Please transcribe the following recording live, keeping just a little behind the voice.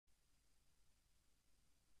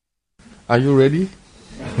Are you ready?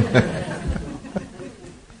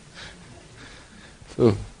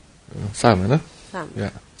 So, Sam, no? Sam.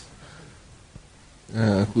 Yeah.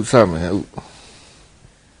 Good Sam.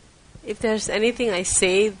 If there's anything I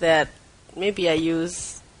say that maybe I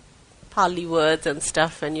use Pali words and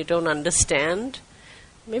stuff and you don't understand,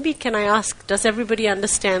 maybe can I ask, does everybody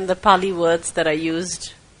understand the Pali words that I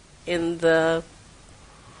used in the,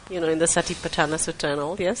 in the Satipatthana Sutta and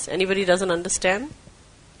all? Yes? Anybody doesn't understand?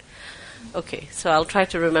 Okay, so I'll try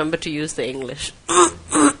to remember to use the English.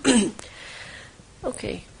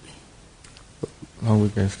 Okay. Now we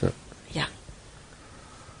can start. Yeah.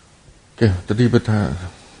 Okay, Satipatthana.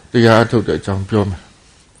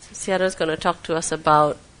 Sayadaw is going to talk to us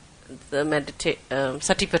about the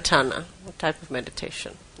Satipatthana, what type of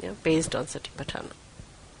meditation, based on Satipatthana.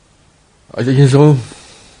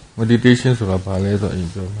 Meditation.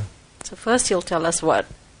 So first he'll tell us what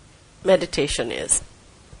meditation is.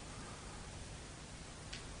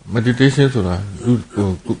 Meditation is meditation.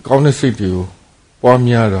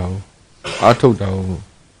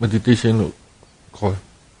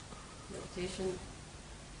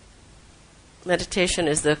 Meditation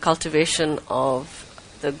is the cultivation of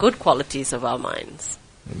the good qualities of our minds.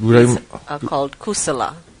 These are called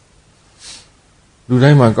kusala.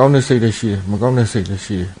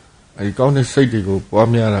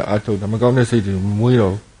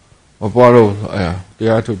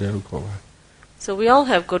 So we all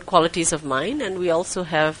have good qualities of mind, and we also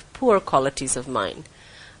have poor qualities of mind,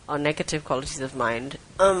 or negative qualities of mind.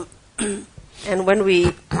 And when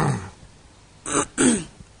we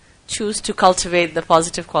choose to cultivate the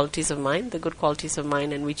positive qualities of mind, the good qualities of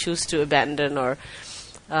mind, and we choose to abandon or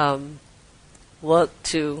work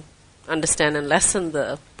to understand and lessen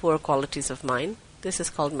the poor qualities of mind, this is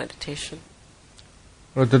called meditation.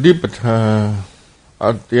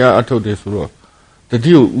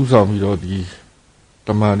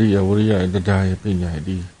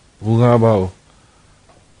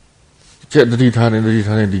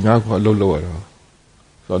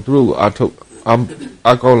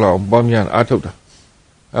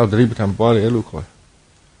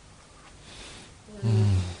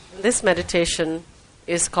 This meditation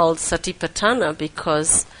is called Satipatthana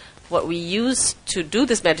because what we use to do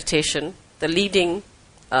this meditation, the leading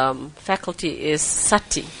faculty is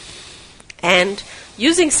sati. And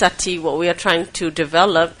using sati, what we are trying to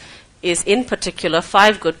develop is in particular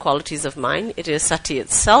 5 good qualities of mind. It is sati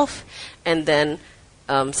itself, and then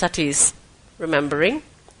sati is remembering,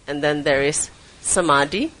 and then there is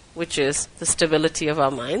samadhi, which is the stability of our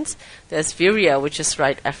minds. There's virya, which is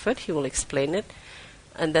right effort. He will explain it.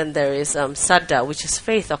 And then there is saddha, which is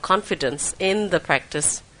faith or confidence in the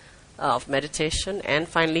practice of meditation. And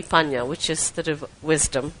finally panya, which is the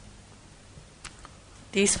wisdom.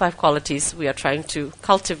 These 5 qualities we are trying to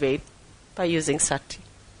cultivate by using sati.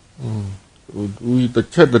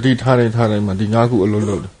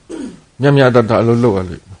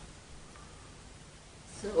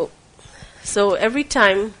 So every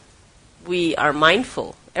time we are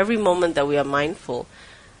mindful, every moment that we are mindful,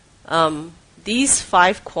 these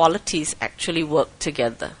 5 qualities actually work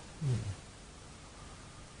together.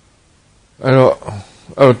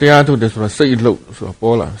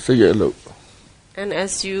 And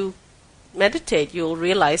as you meditate, you'll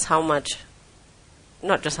realize how much,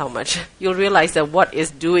 not just how much, you'll realize that what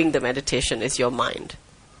is doing the meditation is your mind.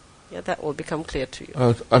 Yeah, that will become clear to you.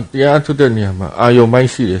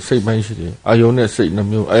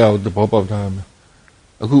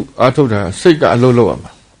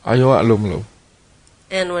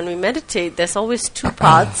 And when we meditate, there's always 2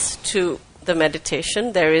 parts to the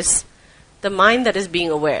meditation. There is the mind that is being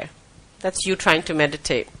aware. That's you trying to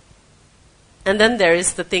meditate. And then there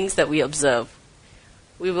is the things that we observe.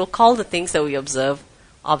 We will call the things that we observe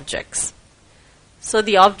objects. So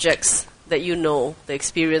the objects that you know, the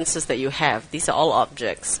experiences that you have, these are all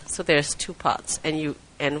objects. So there's 2 parts, and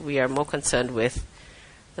we are more concerned with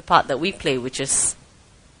the part that we play, which is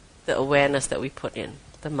the awareness that we put in,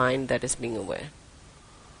 the mind that is being aware.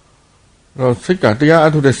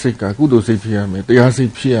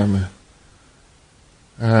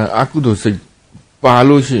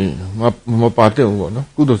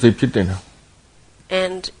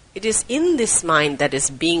 And it is in this mind that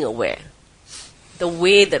is being aware, the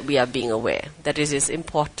way that we are being aware, that it is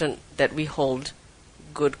important that we hold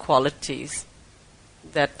good qualities,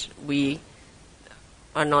 that we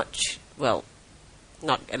are not, not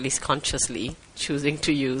at least consciously choosing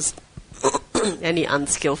to use any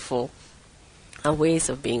unskillful ways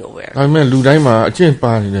of being aware.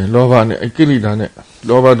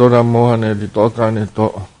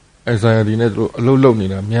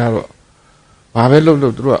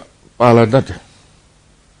 ပါလာတတ်တယ်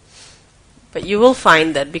But you will find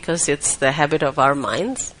that because it's the habit of our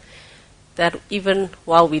minds, that even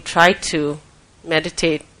while we try to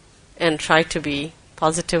meditate and try to be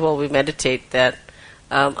positive while we meditate, that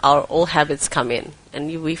our old habits come in, and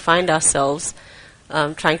we find ourselves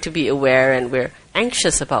trying to be aware, and we're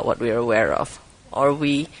anxious about what we're aware of, or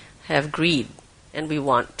we have greed and we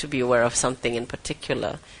want to be aware of something in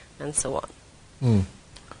particular, and so on.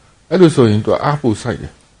 အဲ့လိုဆိုရင်သူအားပူဆိုင်တ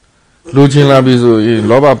ယ်လိုချင်လာပြီဆိုရင်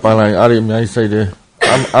လောဘပန်လာရင်အားရအများကြီးစိုက်တယ်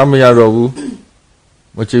အားမရတော့ဘူး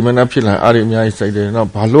မချေမနှက်ဖြစ်လာအားရအများကြီးစိုက်တယ်နောက်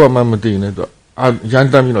ဘာလို့မှမသိနေတော့ရန်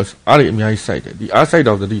တမ်းပြီးတော့အားရအများကြီးစိုက်တယ်ဒီအားစိုက်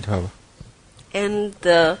တော့သတိထားပါ And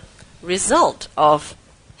the result of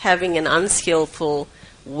having an unskillful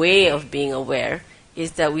way of being aware is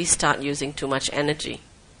that we start using too much energy.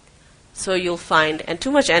 So you'll find, and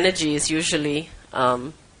too much energy is usually,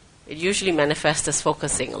 it usually manifests as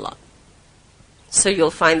focusing a lot. So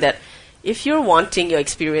you'll find that if you're wanting your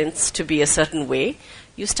experience to be a certain way,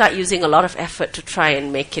 you start using a lot of effort to try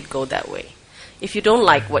and make it go that way. If you don't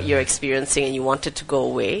like what you're experiencing and you want it to go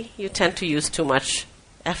away, you tend to use too much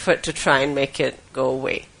effort to try and make it go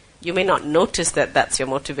away. You may not notice that that's your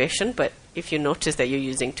motivation, but if you notice that you're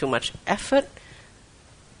using too much effort,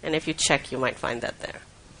 and if you check, you might find that there.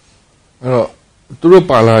 အဲ့တော့သူတို့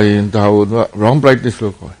ပါလာရင်ဒါကိုသူက wrong practice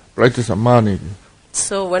လို့ခေါ်တယ် practice အမှားနေပြီ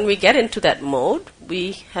So when we get into that mode, we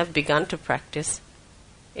have begun to practice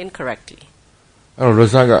incorrectly. အဲ့တော့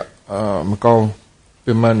result ကမကောင်းပြ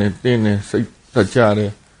မနဲ့တင်းနေစိတ်သက်ကြတ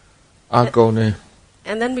ယ်အာကုန်တယ်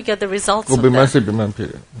And then we get the results ကို of ပြမ that. စိတ်ပြမဖြစ်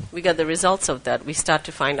တယ် We get the results of that. We start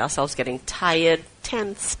to find ourselves getting tired,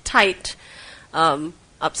 tense, tight,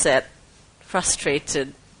 upset, frustrated.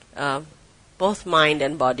 Both mind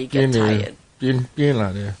and body ပြင်း get နေ tired. ပြင်းလာ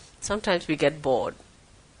တယ် Sometimes we get bored.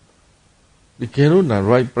 ဒီကဲလို့နာ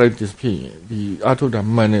right practice ဖြစ်ရင်ဒီအားထုတ်တာ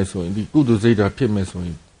မှန်နေဆိုရင်ဒီကုသိုလ်စိတ်ဓာတ်ဖြစ်မယ်ဆိုရ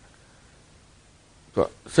င်သူ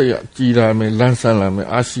စိတ်ရကြည်လာမယ်လန်းဆန်းလာမယ်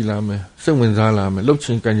အားရှိလာမယ်စိတ်ဝင်စားလာမယ်လှုပ်ချ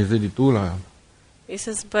င်ကန်ချင်စိတ်တွေတိုးလာ He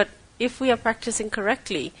says, but if we are practicing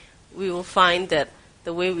correctly, we will find that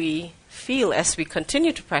the way we feel as we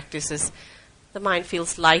continue to practice is the mind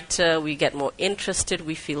feels lighter, we get more interested,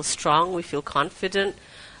 we feel strong, we feel confident,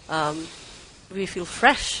 we feel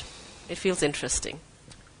fresh. It feels interesting.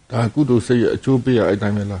 ဒါကုသိုလ်စိတ်ရဲ့အကျိုးပေးရအဲ့တို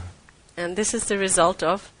င်းပဲလား And this is the result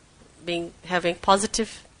of having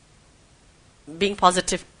being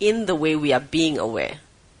positive in the way we are being aware.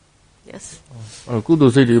 Yes. ကုသို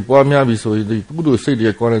လ်စိတ်တွေပွားများပြီဆိုရင်ဒီကုသိုလ်စိတ်တွေ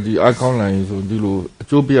ရဲ့ quality အားကောင်းလာရင်ဆိုဒီလိုအ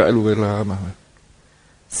ကျိုးပေးရအဲ့လိုပဲလားမှာ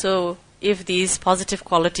So if these positive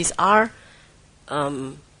qualities are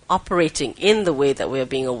operating in the way that we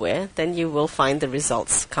are being aware, then you will find the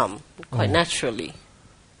results come quite naturally.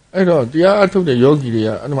 အဲ့တော့တရားအထုတ်တဲ့ယောဂီတွေက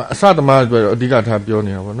အဲ့မှာအစသမားတွေတော့အဓိကထားပြော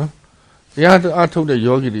နေတာပေါ့နော်တရားအထုတ်တဲ့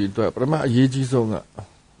ယောဂီတွေအတွက်ပထမအရေးကြီးဆုံးက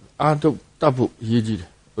အာထုတ်တတ်ဖို့အရေးကြီးတယ်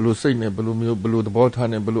ဘယ်လိုစိတ်နဲ့ဘယ်လိုမျိုးဘယ်လိုသဘောထား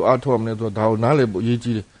နဲ့ဘယ်လိုအာထုတ်ရမလဲဆိုတော့ဒါကိုနားလည်ဖို့အရေး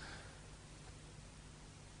ကြီးတယ်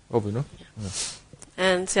ဟုတ်ပြီနော်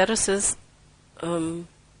And Sayadaw says,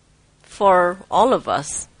 for all of us,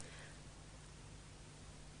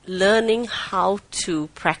 learning how to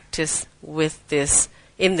practice with this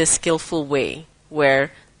in this skillful way,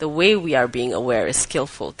 where the way we are being aware is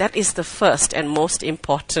skillful. That is the first and most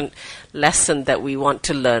important lesson that we want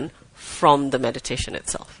to learn from the meditation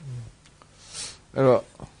itself. အဲ့တော့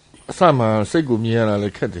အစမှစိတ်ကိုမြင်ရတာလ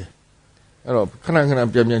ည်းခက်တယ်အဲ့တော့ခဏခဏ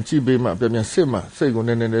ပြန်ကြည့်ပေးမှပြန်စစ်မှစိတ်ကိုန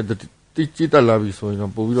ည်းနည်းတိကြည့်တတ်လာပြီဆိုရင်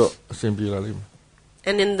တော့ပို့ပြီးတော့အဆင်ပြေလာလိမ့်မယ်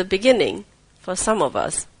And in the beginning, for some of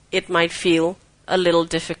us, it might feel a little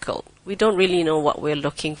difficult. We don't really know what we're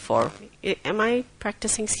looking for. Am I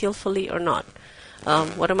practicing skillfully or not?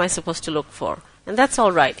 What am I supposed to look for? And that's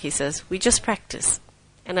all right, he says. We just practice.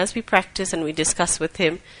 And as we practice and we discuss with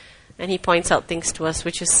him, and he points out things to us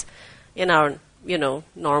which is in our,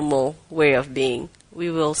 normal way of being, we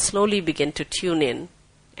will slowly begin to tune in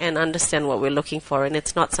and understand what we're looking for. And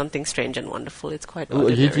it's not something strange and wonderful. It's quite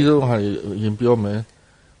အရေးကြီး ordinary. ဆုံးဟာရင်ပြောမယ်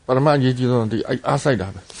ပထမအရေးကြီးဆုံးဒီအားစိုက်တာ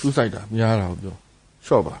ပဲစူးစိုက်တာများတာကိုပြော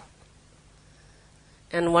ရှော့ပါ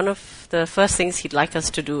And one of the first things he'd like us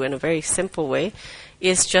to do in a very simple way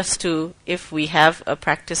is just to, if we have a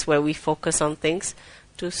practice where we focus on things,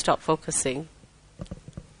 to stop focusing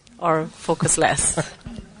or focus less.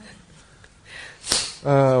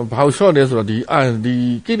 ဘာလို့ရှော့လဲဆိုတော့ဒီ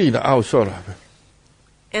ကိလေသာအောက်ရှော့တာပဲ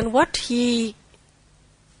And what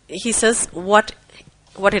he says,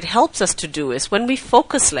 what it helps us to do is when we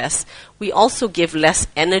focus less, we also give less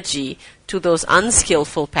energy to those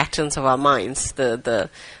unskillful patterns of our minds, the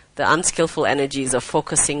unskillful energies of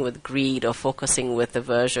focusing with greed or focusing with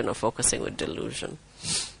aversion or focusing with delusion.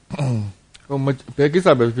 ဘယ်ကိစ္စ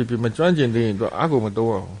ပဲဖြစ်ဖြစ်မကျွမ်းကျင်သေးရင်တော့အားကိုမ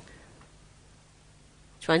တိုးအောင်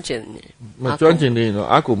ကျွမ်းကျင် မကျွမ်းကျင်နေတော့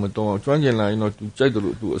အာကိုမတော့ကျွမ်းကျင်လာရင်တော့သူကြိုက်တယ်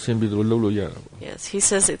လို့သူအဆင်ပြေတယ်လို့လုပ်လို့ရတာပေါ့ Yes, he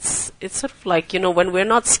says it's sort of like, when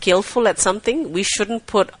we're not skillful at something, we shouldn't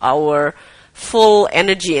put our full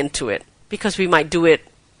energy into it because we might do it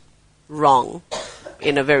wrong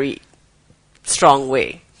in a very strong way.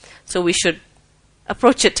 So we should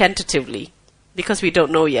approach it tentatively because we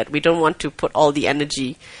don't know yet. We don't want to put all the energy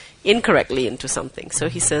incorrectly into something. So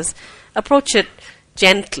he says, approach it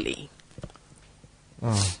gently.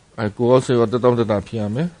 ကိုယ်စေတော့တောင်းတဖြစ်ရ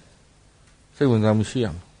မယ်စိတ်ဝင်စားမှုရှိရ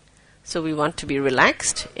မယ် So we want to be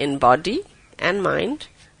relaxed in body and mind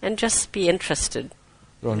and just be interested.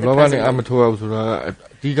 လောဘနဲ့အမထိုးအောင်ဆိုတာအ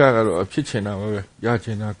ဓိကကတော့ဖြစ်ချင်တာပဲရချ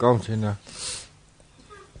င်တာကောင်းချင်တာ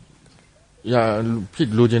ရဖြစ်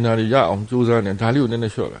လိုချင်တာတွေရအောင်ကြိုးစားနေဒါလေးကိုနည်းန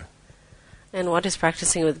ည်းလျှော့လာ And what is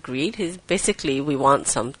practicing with greed is basically we want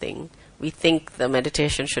something. We think the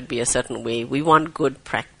meditation should be a certain way. We want good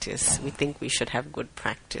practice. We think we should have good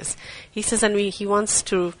practice. He says, and he wants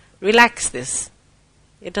to relax this.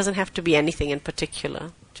 It doesn't have to be anything in particular.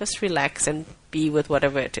 Just relax and be with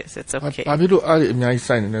whatever it is. It's okay. ဘာဖြစ်လို့အားရအများကြီး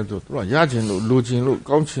စိုက်နေလဲဆိုတော့ရချင်လို့လိုချင်လို့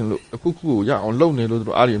ကောင်းချင်လို့အခုကိုရအောင်လုပ်နေလို့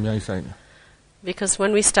သူအားရအများကြီးစိုက်နေ Because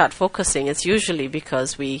when we start focusing, it's usually because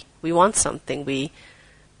we want something.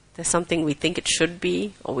 There's something we think it should be,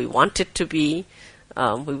 or we want it to be.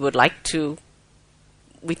 We would like to.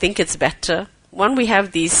 We think it's better. When we have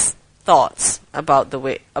these thoughts about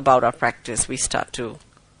our practice, we start to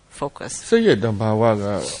focus. စိတ်ရဲ့တဘာဝက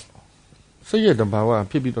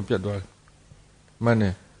ဖြစ်ပြီးတော့ပြတ်သွားတယ်မှန်တ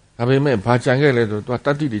ယ်ဒါပေမဲ့ဘာကြံခဲ့လဲဆိုတော့တ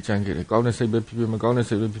တ္တိတွေကြံခဲ့တယ်ကောင်းတဲ့စိတ်ပဲဖြစ်ဖြစ်မကောင်းတဲ့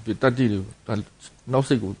စိတ်ပဲဖြစ်ဖြစ်တတ္တိတွေနောက်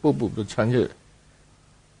စိတ်ကိုပုတ်ပြီးခြံခဲ့တယ်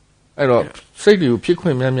အဲ့တော့စိတ်တွေကိုဖြစ်ခွ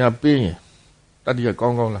င့်များပေးရင်တတ္တိကကော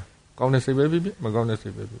င်းလားကောင်းတဲ့စိတ်ပဲဖြစ်ဖြစ်မကောင်းတဲ့စိ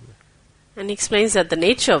တ်ပဲဖြစ်ဖြစ် And he explains that the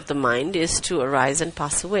nature of the mind is to arise and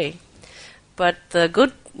pass away. But the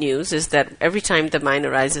good news is that every time the mind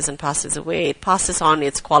arises and passes away, it passes on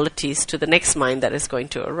its qualities to the next mind that is going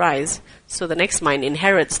to arise. So the next mind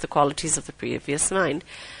inherits the qualities of the previous mind.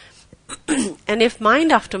 And if mind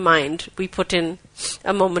after mind we put in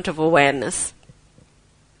a moment of awareness,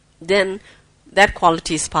 then that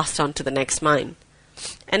quality is passed on to the next mind.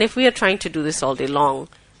 And if we are trying to do this all day long,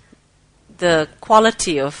 the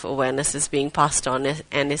quality of awareness is being passed on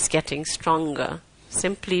and is getting stronger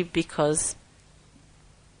simply because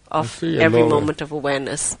of every moment of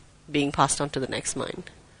awareness being passed on to the next mind.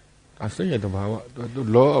 The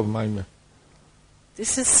law of mind.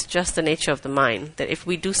 This is just the nature of the mind, that if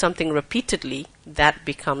we do something repeatedly, that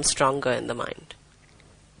becomes stronger in the mind.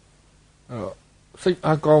 စိတ်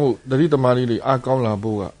အားကောင်းဖို့တတိတမာရီလေးအားကောင်းလာ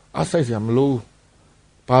ဖို့ကအဆိုင်စရာမလို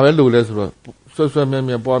ဘာပဲလိုလဲဆိုတော့ဆွဲ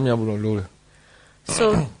မြဲပွားများဖို့လိုတယ် So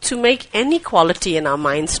to make any quality in our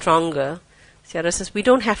mind stronger, Sayadaw says we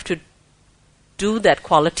don't have to do that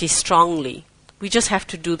quality strongly. We just have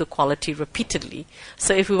to do the quality repeatedly.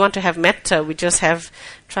 So if we want to have metta, we just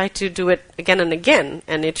try to do it again and again,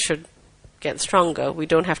 and it should get stronger. We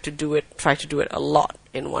don't have to try to do it a lot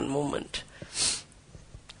in one moment.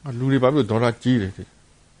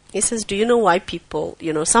 He says, do you know why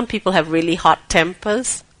some people have really hot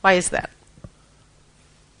tempers? Why is that?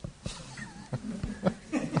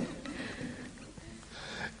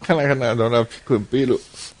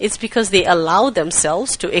 It's because they allow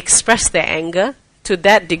themselves to express their anger to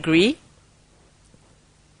that degree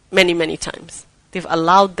many, many times. They've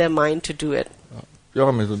allowed their mind to do it.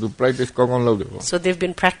 So they've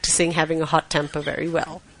been practicing having a hot temper very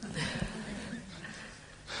well.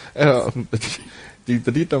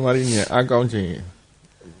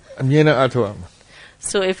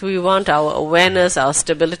 So if we want our awareness, our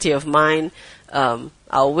stability of mind,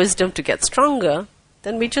 our wisdom to get stronger,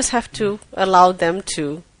 then we just have to allow them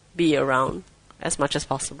to be around as much as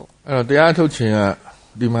possible. So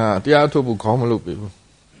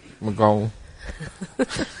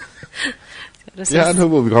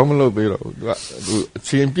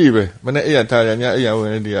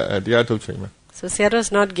Sayadaw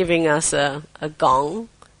is not giving us a gong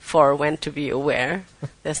for when to be aware.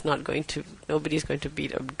 Nobody's going to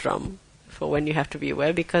beat a drum for when you have to be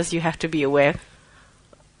aware, because you have to be aware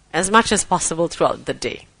as much as possible throughout the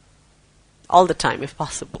day. All the time, if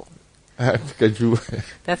possible.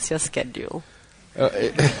 That's your schedule.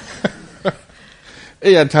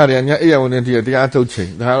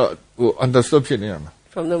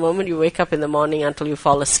 From the moment you wake up in the morning until you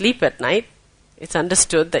fall asleep at night, it's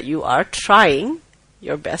understood that you are trying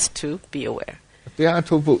your best to be aware.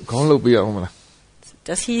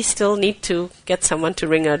 Does he still need to get someone to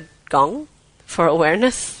ring a gong for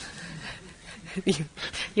awareness?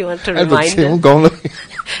 You want to remind them?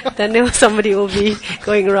 Then somebody will be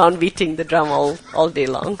going around beating the drum all day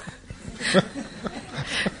long.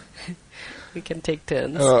 We can take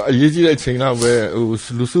turns. အရေးကြီးတဲ့အချိန်တော့ပဲဟို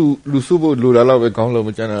လူစုဖို့လိုတာတော့ပဲကောင်းလို့မ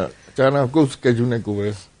ကျန်တာကိုယ် schedule နဲ့ကိုယ်ပဲ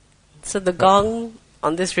So the gong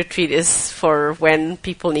on this retreat is for when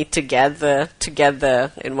people need to gather together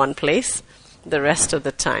in one place. The rest of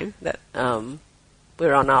the time that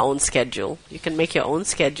we're on our own schedule. You can make your own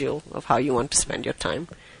schedule of how you want to spend your time,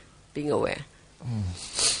 being aware.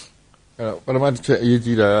 ပထမတစ်ချက်အရေး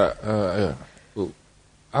ကြီးတာဟို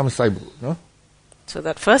အမဆိုင်ဘူးနော် So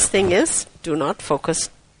that first thing is, do not focus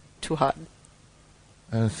too hard.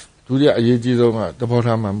 ဒုတိယအရေးကြီးဆုံးကသဘော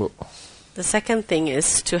ထားမှန်ဖို့ The second thing is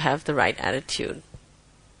to have the right attitude.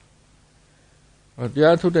 တ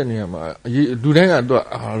ရားထုတ်တဲ့နေရာမှာလူတိုင်းကတော့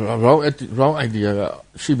wrong idea က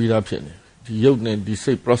ရှိပြီးသားဖြစ်နေဒီရုပ်နဲ့ဒီ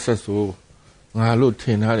စိတ် process ကိုငါလို့ထ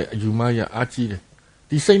င်ထားတဲ့အယူမရအားကြီးတယ်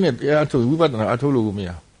ဒီစိတ်နဲ့တရားထုတ်ဝိပဿနာအထုတ်လို့ကိုမ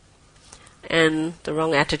ရ And the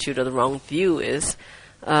wrong attitude or the wrong view is,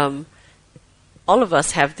 all of us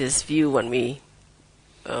have this view when we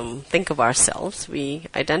think of ourselves. We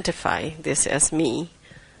identify this as me.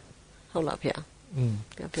 Hold up here.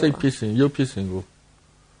 စိတ်ဖြစ်စဉ်ရုပ်ဖြစ်စဉ်ကို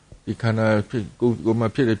ဒီခန္ဓာဖြစ်ကိုမှ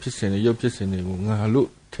ဖြစ်တဲ့ဖြစ်စဉ်နဲ့ရုပ်ဖြစ်စဉ်တွေကိုငါလို့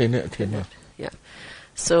ထင်တဲ့အထင်နဲ့ Yeah.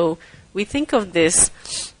 So we think of this,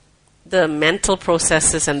 the mental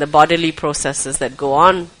processes and the bodily processes that go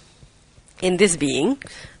on in this being.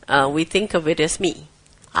 We think of it as me,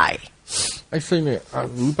 I. အဲ့စိတ်နဲ့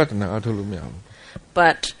ဝိပဿနာအထုတ်လို့မရဘူး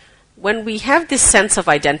But when we have this sense of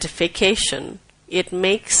identification, it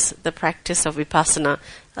makes the practice of vipassana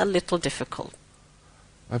a little difficult.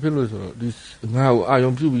 ဘာဖြစ်လို့ဆိုတော့ဒီငါ့ကိုအာ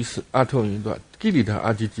ယုံပြုပြီးအထုတ်ရင်တော့ကိလေသာအ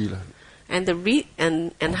ကြီးကြီးလာ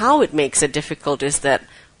And how it makes it difficult is that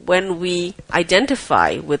when we identify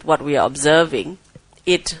with what we are observing,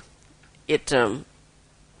 it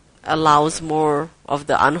allows more of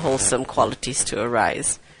the unwholesome qualities to arise,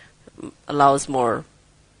 allows more,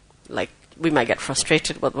 like we might get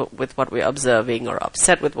frustrated with what we're observing, or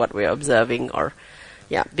upset with what we're observing, or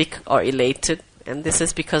or elated. And this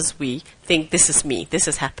is because we think this is me, this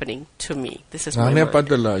is happening to me, this is my mind. ငါနဲ့ပတ်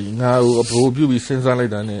သက်လာငါ့ကိုအဘိုးပြုပြီးစဉ်းစားလို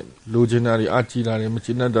က်တာနဲ့လိုချင်တာတွေအကြီးလာတယ်မချ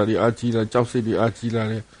င်တာတွေအကြီးလာကြောက်စိတ်တွေအကြီးလာ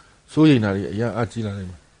တယ်စိုးရိမ်တာတွေအများအကြီးလာတယ်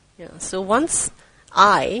Yeah. So once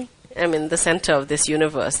I am in the center of this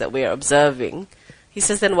universe that we are observing, he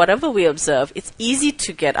says then whatever we observe, it's easy to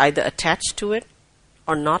get either attached to it,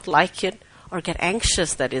 or not like it, or get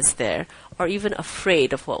anxious that it's there, or even afraid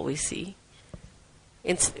of what we see.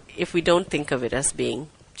 If we don't think of it as being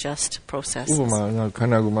just processes. ဥပမာငါခန္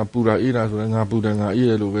ဓာကိုယ်မှာပူတာအေးတာဆိုရင်ငါပူတယ်ငါအေး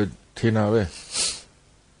တယ်လို့ပဲထင်တာပဲ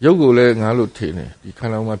ရုပ်ကိုလည်းငါလို့ထင်တယ်ဒီခ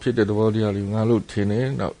န္ဓာမှာဖြစ်တဲ့သဘောတရားလေးငါလို့ထင်တယ်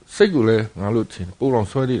နောက်စိတ်ကိုလည်းငါလို့ထင်တယ်ပို့တော်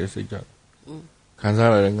ဆွဲတည်တဲ့စိတ်ကြခံစား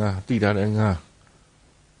ရတယ်ငါတိတာလည်းငါ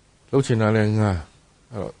လှုပ်ချင်တာလည်းငါ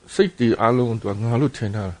အဲ့တော့စိတ်တည်အလုံးတော့ငါလို့ထ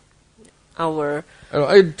င်တာအဲ့တော့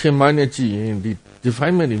အဲ့ထင်မှန်းနဲ့ကြည့်ရင်ဒီ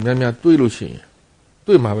definement တွေများများတွေးလို့ရှိရင်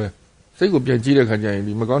တွေးမှာပဲစိတ်ကိုပြန်ကြည့်တဲ့ခါကျရင်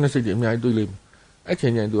ဒီမကောင်းတဲ့စိတ်တွေအများကြီးတွေးလိမ့်မယ်အဲ့ချိ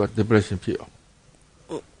န်ကျရင်သူက depression ဖြစ်အောင်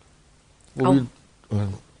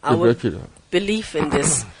belief in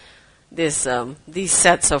these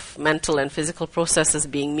sets of mental and physical processes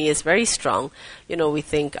being me is very strong. You know, we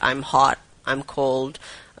think I'm hot, I'm cold,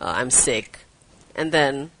 I'm sick, and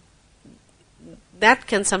then that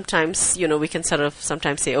can sometimes, we can sort of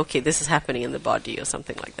sometimes say, okay, this is happening in the body or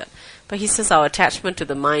something like that. But he says our attachment to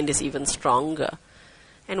the mind is even stronger.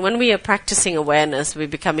 And when we are practicing awareness, we're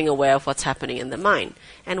becoming aware of what's happening in the mind.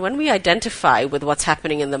 And when we identify with what's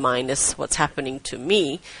happening in the mind as what's happening to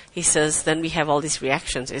me, he says, then we have all these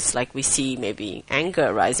reactions. It's like we see maybe anger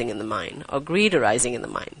arising in the mind or greed arising in the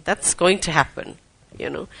mind. That's going to happen,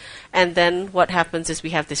 And then what happens is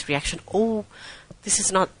we have this reaction, oh, this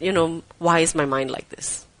is not, why is my mind like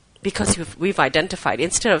this? Because we've identified.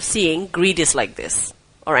 Instead of seeing greed is like this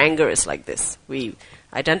or anger is like this, we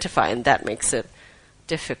identify, and that makes it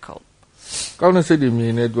difficult. And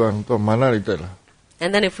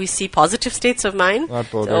then if we see positive states of mind,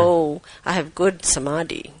 oh, I have good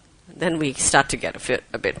samadhi, then we start to get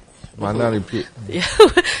a bit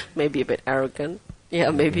maybe a bit arrogant,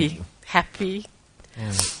 maybe happy.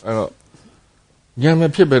 ဉာဏ်မ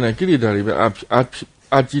ဖြစ်ဘဲနဲ့ကိလေသာတွေပဲ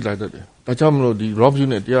အကြီးလာတတ်တယ်ဒါကြောင့်မလို့ဒီ raw view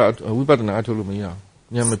နဲ့တရားဝိပဿနာအထုတ်လို့မရ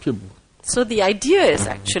ဘူးဉာဏ်မဖြစ်ဘူး So the idea is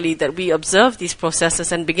actually that we observe these processes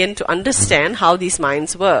and begin to understand how these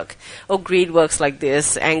minds work. Oh, greed works like this,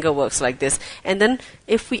 anger works like this. And then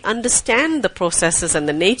if we understand the processes and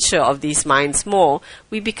the nature of these minds more,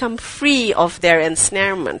 we become free of their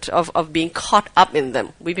ensnarement, of being caught up in them.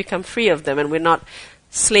 We become free of them and we're not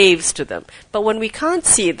slaves to them. But when we can't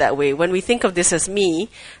see it that way, when we think of this as me,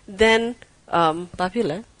 then then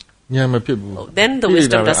the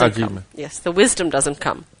wisdom doesn't come. Yes, the wisdom doesn't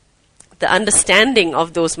come. the understanding of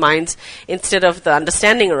those minds, instead of the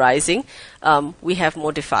understanding arising, we have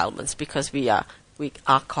more defilements because we are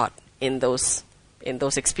caught in those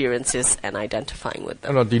experiences and identifying with them.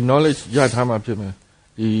 The knowledge ရထားမှဖြစ်မယ်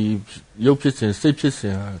ဒီရုပ်ဖြစ်စဉ်စိတ်ဖြစ်စ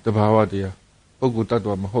ဉ်ဟာတဘာဝတရားပုဂ္ဂိုလ်တ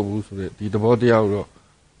attva မဟုတ်ဘူးဆိုတဲ့ဒီသဘောတရားကိုတော့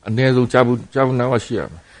အနည်းဆုံးကြားဘူးနားရှိရ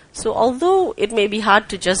မယ် So although it may be hard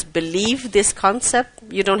to just believe this concept,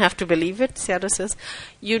 you don't have to believe it, Sayadaw says,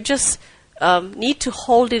 you just need to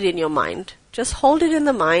hold it in your mind. Just hold it in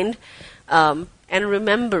the mind and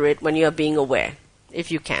remember it when you are being aware,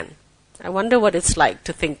 if you can. I wonder what it's like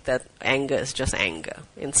to think that anger is just anger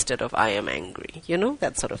instead of I am angry. You know,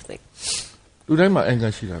 that sort of thing. လူတိုင်းမှာ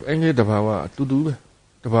anger ရှိတာပဲ anger တဘာဝအတူတူပဲ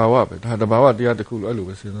တဘာဝပဲဒါတဘာဝတရားတစ်ခုလို့အဲ့လို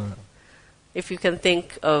ပဲစဉ်းစား If you can think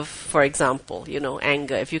of, for example,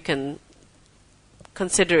 anger, if you can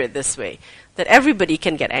consider it this way, that everybody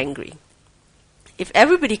can get angry. If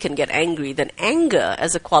everybody can get angry, then anger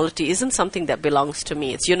as a quality isn't something that belongs to me.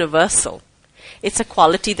 It's universal. It's a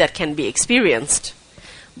quality that can be experienced.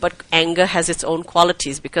 But anger has its own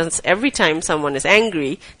qualities because every time someone is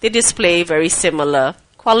angry, they display very similar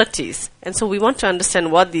qualities. And so we want to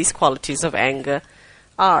understand what these qualities of anger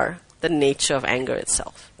are, the nature of anger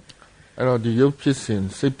itself. အဲ့တော့ဒီရုပ်ဖြစ်စဉ်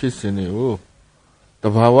စိတ်ဖြစ်စဉ်တွေကိုတ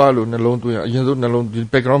ဘာဝလို့နှလုံးသွင်းအရင်ဆုံးနှလုံးဒီ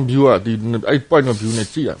background view ကဒီအဲ့ point of view နဲ့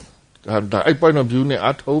ကြည့်ရမယ်ဒါအဲ့ point of view နဲ့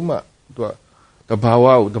အထုံးမှသူကတဘာဝ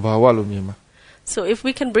ကိုတဘာဝလို့မြင်မှာ So if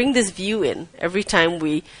we can bring this view in every time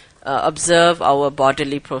we observe our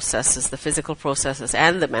bodily processes, the physical processes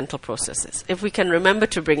and the mental processes, if we can remember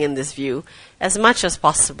to bring in this view as much as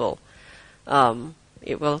possible,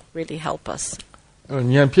 it will really help us.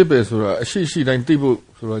 ဉာဏ်ဖြစ်ပဲဆိုတာအရှိရှိတိုင်းသိဖို့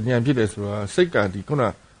ဆိုတော့ဉာဏ်ဖြစ်တယ်ဆိုတာစိတ်ကဒီခုန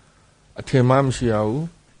အထင်မှမရှိရဘူး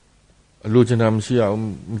အလိုချင်တာမရှိရဘူး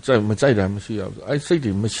မကြိုက်တာမရှိရဘူးအဲ့စိတ်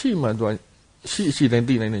တွေမရှိမှသူအရှိတိုင်း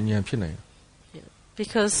သိနိုင်တဲ့ဉာဏ်ဖြစ်နိုင်တယ်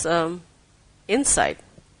Because insight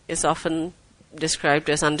is often described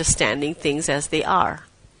as understanding things as they are.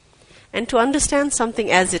 And to understand something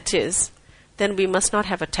as it is, then we must not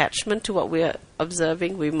have attachment to what we are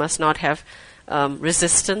observing, we must not have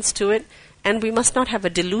resistance to it, and we must not have a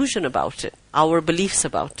delusion about it, our beliefs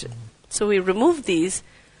about it. So we remove these,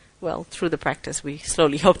 well, through the practice, we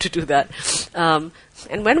slowly hope to do that.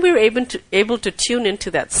 And when we're able to tune into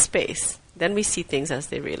that space, then we see things as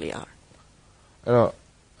they really are.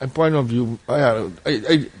 A point of view,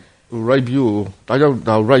 right view, ဒါကြောင့်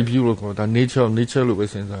ဒါ right view လို့ခေါ်တာ nature လို့ပဲ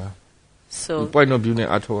စဉ်းစား So point of view နဲ့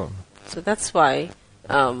အထောက် So that's why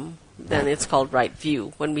then it's called right view,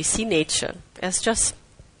 when we see nature as just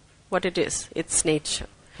what it is. It's nature.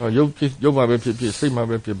 ရုပ်မှာပဲဖြစ်ဖြစ်စိတ်မှာ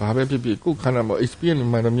ပဲဖြစ်ဘာပဲဖြစ်ဖြစ်ကိုယ်ခန္ဓာမှာ experience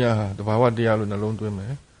မှန်သမျှဟာတဘာဝတရားလို့နှလုံးသွင်းမ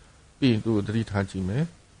ယ်ပြီးရင်သူ့ကိုသတိထားကြည့်မယ်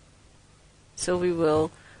So we will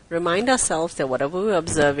remind ourselves that whatever we're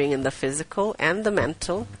observing in the physical and the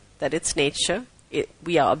mental, that it's nature.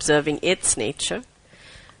 We are observing its nature,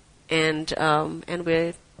 and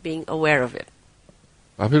we're being aware of it.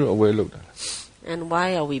 ဘာဖြစ်လို့ aware လုပ်တာလဲ And why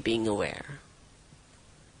are we being aware?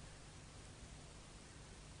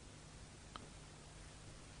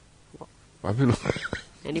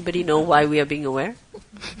 Anybody know why we are being aware?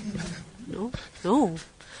 No.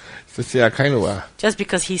 Just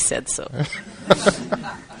because he said so.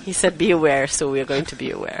 He said be aware, so we are going to be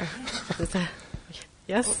aware. Is that,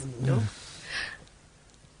 yes? No?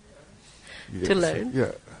 Yes. To learn?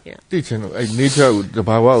 Yeah. Yeah. သိချင်လို့အဲ့ nature ကိုတ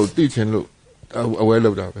ဘာဝကိုသိချင်လို့ aware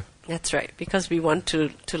လုပ်တာပဲ That's right, because we want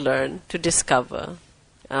to learn, to discover,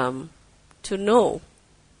 to know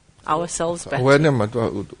ourselves better. awareness မှာသူ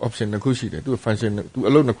option တစ်ခုရှိတယ်သူ function သူ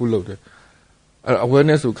အလုပ်တစ်ခုလုပ်တယ်အဲ့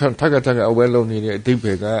awareness ကိုခန့်ထပ် aware လုပ်နေတဲ့အဓိပ္ပာ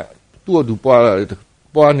ယ်ကသူ့ကိုသူ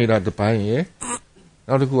ပွားနေတာတစ်ပိုင်းရယ်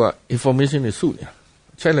နောက်တစ်ခုက information တွေစုနေတာ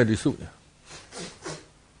channel တွေစုနေတာ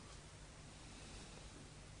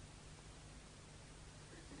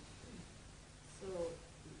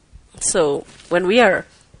So when we are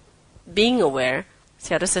being aware,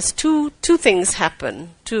 Sayadaw says two things happen,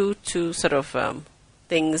 two sort of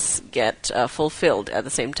things get fulfilled at the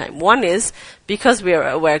same time. One is, because we are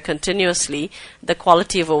aware continuously, the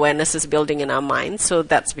quality of awareness is building in our mind, so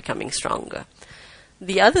that's becoming stronger.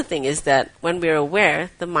 The other thing is that when we are aware,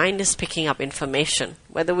 the mind is picking up information.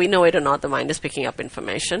 Whether we know it or not, the mind is picking up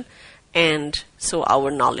information, and so our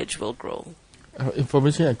knowledge will grow.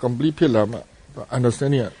 information က complete ဖြစ်လာမှ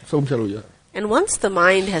understanding ကဆုံးဖြတ်လို့ရ And once the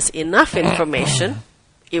mind has enough information,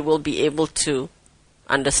 it will be able to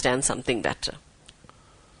understand something better,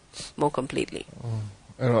 more completely.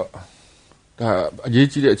 အဲ့တော့ဒါအရေး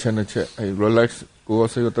ကြီးတဲ့အချက်တစ်ချက်အဲ့ relax ကိုယ်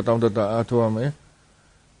စိတ်ကိုတတောင်းတအားထုတ်ရမယ်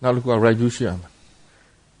နောက်တစ်ခုက right view ရှိရမယ်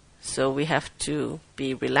So we have to be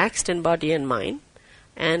relaxed in body and mind,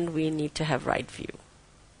 and we need to have right view.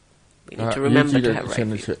 We need to remember to have right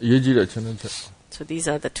view. အရေးကြီးတဲ့ channel ချက် So these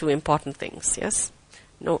are the two important things, yes?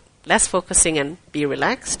 No, less focusing and be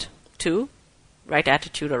relaxed. 2, right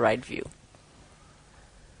attitude or right view.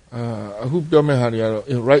 အခုပြောမယ့်ဟာတွေကတော့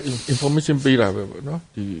right information ပေးတာပဲပေါ့နော်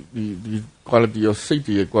ဒီ quality ရောစိတ်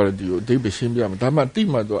တွေရဲ့ quality ကိုအဓိပ္ပာယ်ရှင်းပြမယ်ဒါမှတိ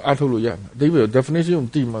မှတော့အားထုတ်လို့ရမယ်အဓိပ္ပာယ် definition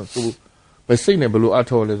ကိုတိမှသူပဲစိတ်နဲ့ဘယ်လိုအား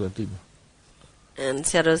ထုတ်ရလဲဆိုတော့တိမှ And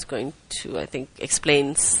Sayadaw is going to, I think,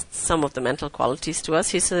 explain some of the mental qualities to us.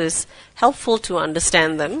 He says it's helpful to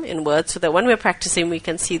understand them in words so that when we're practicing, we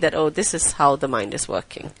can see that, oh, this is how the mind is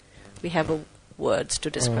working. We have words to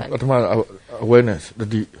describe. Awareness,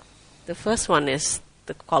 the first one is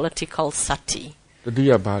the quality called sati.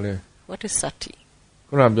 What is sati?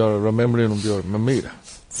 Remembering.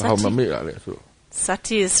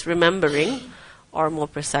 Sati is remembering, or more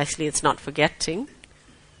precisely, it's not forgetting.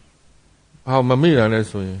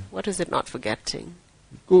 What is it not forgetting?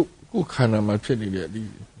 And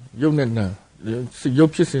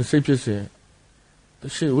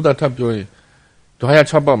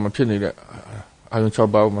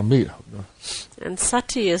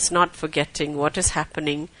sati is not forgetting what is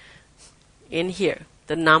happening in here,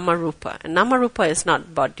 the nama rupa. And nama rupa is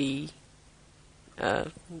not body.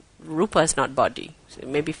 Rupa is not body. So it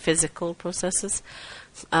may be physical processes.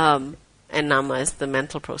 And nama is the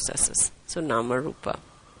mental processes. So nama rupa,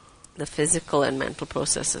 the physical and mental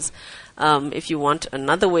processes. If you want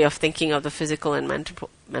another way of thinking of the physical and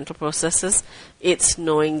mental processes, it's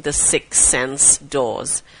knowing the 6 sense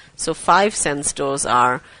doors. So 5 sense doors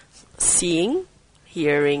are seeing,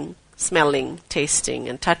 hearing, smelling, tasting,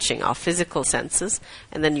 and touching, our physical senses.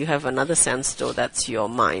 And then you have another sense door, that's your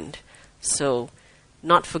mind. So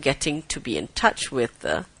not forgetting to be in touch with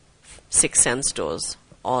the 6 sense doors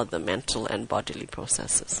or the mental and bodily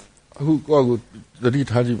processes.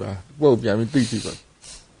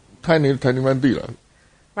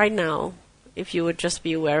 Right now, if you would just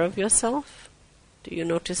be aware of yourself, do you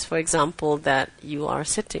notice, for example, that you are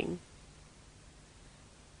sitting?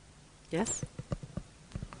 Yes?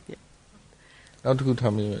 Yeah.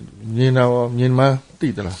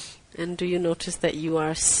 And do you notice that you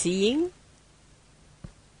are seeing?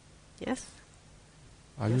 Yes?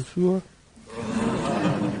 Are you sure?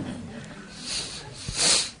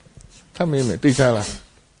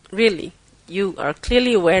 Really? You are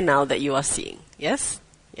clearly aware now that you are seeing. Yes?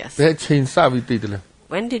 Yes.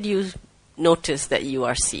 When did you notice that you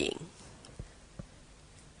are seeing?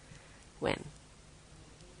 When?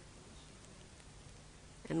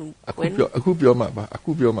 And when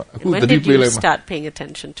did you start paying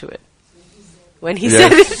attention to it? When he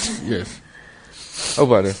said it? Yes. How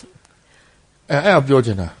about it?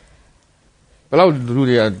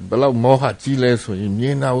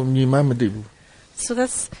 So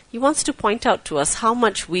he wants to point out to us how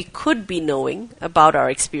much we could be knowing about our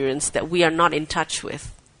experience that we are not in touch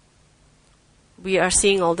with. We are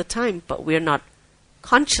seeing all the time, but we are not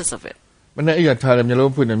conscious of it.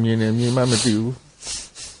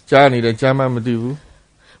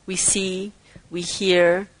 We see, we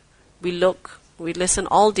hear, we look, we listen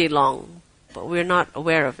all day long, but we are not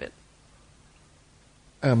aware of it.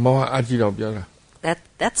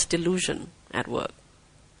 That's delusion at work.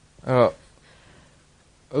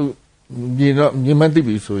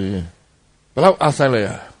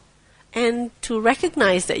 And to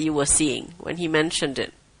recognize that you were seeing when he mentioned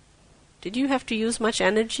it, did you have to use much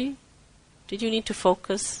energy? Did you need to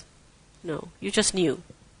focus? No, you just knew.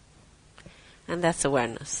 And that's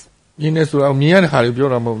awareness. And knowing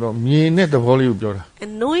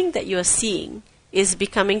that you are seeing is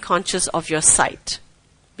becoming conscious of your sight.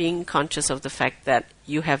 Being conscious of the fact that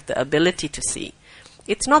you have the ability to see.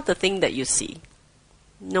 It's not the thing that you see.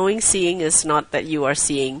 Knowing seeing is not that you are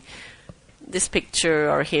seeing this picture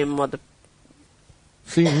or him or the...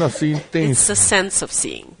 not seeing things. It's a sense of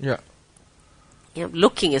seeing. Yeah.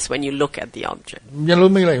 Looking is when you look at the object.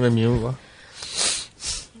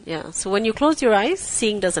 Yeah, so when you close your eyes,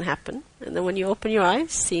 seeing doesn't happen. And then when you open your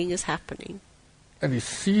eyes, seeing is happening.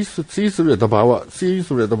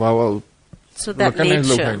 So that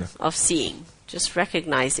nature of seeing, just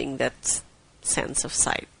recognizing that sense of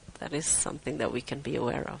sight, that is something that we can be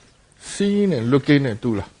aware of. Seeing and looking at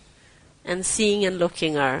and seeing and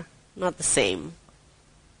looking are not the same.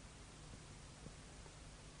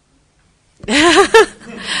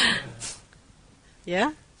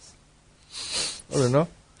 Yeah? I don't know.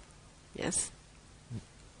 Yes.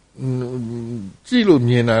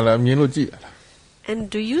 And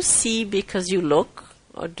do you see because you look?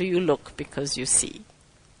 Or do you look because you see?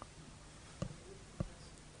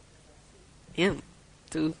 Yeah.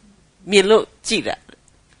 To မြင်လို့ကြည့်တာ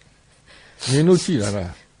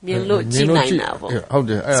မြင်လို့ကြည့်နိုင်တာပေါ့ ဟုတ်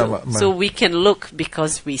တယ်အဲ့ဒါမှ So we can look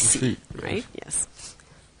because we see, right? Yes.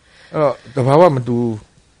 အဲ့တော့တဘာဝမတူ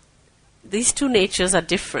These two natures are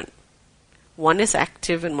different. One is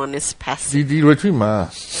active and one is passive. ဒီ retreat မှာ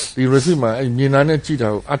အဲ့မြင်တာနဲ့ကြည့်တာ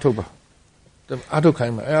ကိုအထုတ်ပါအထုတ်ခို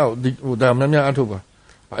င်းမှာအဲ့ဟိုဒါများများအထုတ်ပါ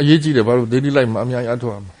အရေးကြီးတယ်ဘာလို့ daily life မှာအများကြီးအထု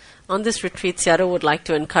တ်ရမှာ On this retreat, Sayadaw would like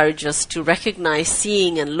to encourage us to recognize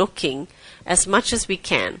seeing and looking as much as we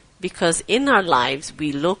can, because in our lives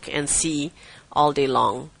we look and see all day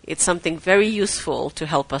long. It's something very useful to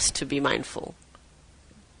help us to be mindful.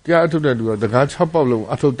 တရားအထုတ်တဲ့လူကတကား6ပေါက်လုံး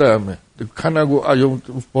အထုတ်တတ်ရမယ်ခန္ဓာကိုယ်အယုံ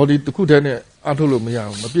body တစ်ခုတည်းနဲ့အထုတ်လို့မရ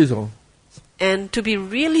ဘူးမပြည့်စုံ And to be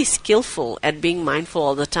really skillful at being mindful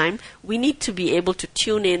all the time, we need to be able to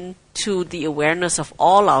tune in to the awareness of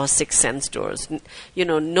all our 6 sense doors. You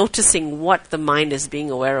know, noticing what the mind is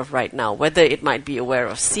being aware of right now, whether it might be aware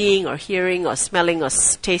of seeing or hearing or smelling or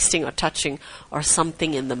tasting or touching or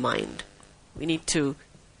something in the mind. We need to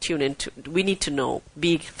tune into, we need to know,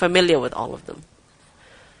 be familiar with all of them.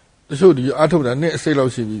 တချို့ဒီအထုတ်တာနဲ့အစိတ်လော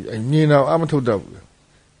က်ရှိပြီမြင်တော့အမထုတ်တတ်ဘူး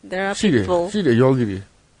There are people, ရှိတယ်ယောဂီတွေ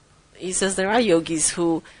he says there are yogis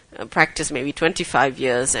who practice maybe 25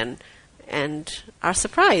 years and are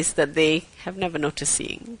surprised that they have never noticed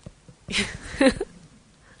seeing.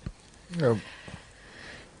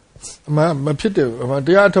 မဖြစ်တယ်တ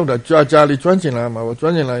ရားအထုတ်တာကြာလေးကျွမ်းကျင်လာမှာပေါ့ကျွ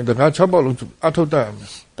မ်းကျင်လာရင်တကား6ပေါက်လုံးအထုတ်တတ်ရမယ်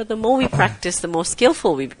But the more we practice, the more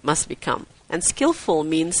skillful we must become. And skillful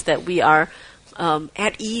means that we are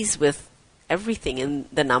at ease with everything in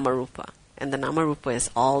the Namarupa. And the Namarupa is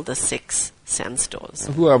all the 6 sense doors.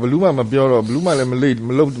 အခုကဘလူးမှမပြောတော့ဘလူးမှလည်းမလိမ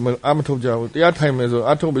လုပ်အမထုတ်ကြဘူးတရားထိုင်မယ်ဆို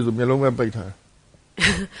အထုတ်ပြီဆိုမျက်လုံးပဲပိတ်ထား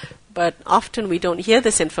But often we don't hear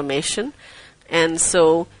this information, and so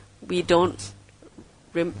we don't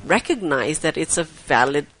recognize that it's a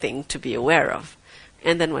valid thing to be aware of.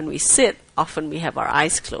 And then when we sit, often we have our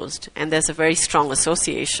eyes closed, and there's a very strong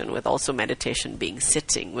association with also meditation being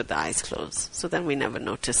sitting with the eyes closed. So then we never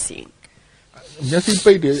notice seeing. မျက်စိ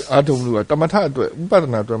ပိတ်တယ်အထုတ်လို့ကတမထအတွက်ဥပဒ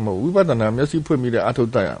နာအတွက်မဟုတ်ဝိပဿနာမျက်စိဖွင့်ပြီးတဲ့အထု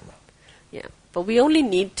တ်တတ်ရမှာ Yeah, but we only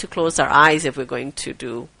need to close our eyes if we're going to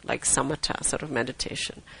do like samatha sort of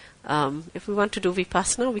meditation. If we want to do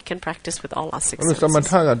vipassana, we can practice with all our 6 senses. သမ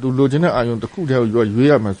ထကသူလိုချင်တဲ့အာယုံတစ်ခုတည်းကိုရွေး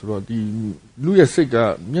ရမှာဆိုတော့ဒီလူရဲ့စိတ်က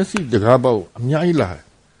မျက်စိတကားပေါက်အများကြီးလာတယ်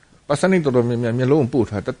ပါစနိတော်တော်များများမျက်လုံးပို့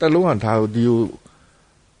ထားတက်လုံးကဒါကိုဒီ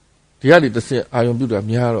ကနေတစ်စက်အာယုံပြုတာ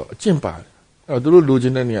များတော့အကျင့်ပါတယ်အဲ့တော့သူတို့လိုချ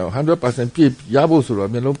င်တဲ့နေရာကို 100% ပြည့်ရဖို့ဆိုတော့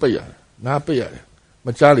မျက်လုံးပိတ်ရတယ်နားပိတ်ရတယ်မ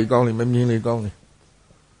ကြားလေကောင်းလေမမြင်လေကောင်းလေ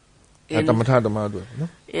သမထဓမ္မတို့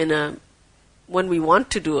နော် When we want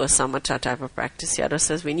to do a samatha type of practice, Sayadaw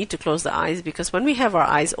says we need to close the eyes, because when we have our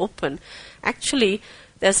eyes open, actually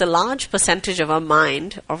there's a large percentage of our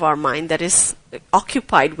mind that is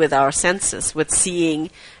occupied with our senses, with seeing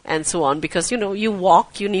and so on, because you walk,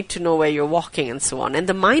 you need to know where you're walking and so on, and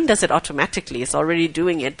the mind does it automatically, it's already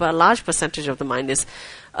doing it, but a large percentage of the mind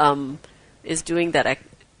is doing that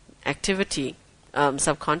activity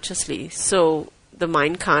subconsciously. So the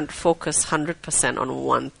mind can't focus 100% on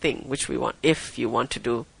one thing, which we want, if you want to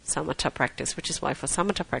do samatha practice, which is why for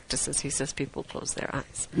samatha practices, he says people close their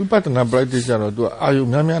eyes. Vipassana practice ကျတော့သူအာယု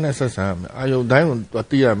များများနဲ့ဆက်ဆံရမယ်အာယုတိုင်းကိုသူ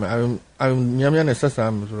သိရမယ်အာယုများများနဲ့ဆက်ဆံရ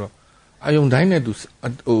မယ်ဆိုတော့အာယုတိုင်းနဲ့သူ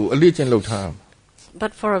အလေးချင်းလုပ်ထားရမယ်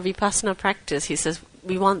But for a vipassana practice, he says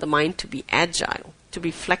we want the mind to be agile, to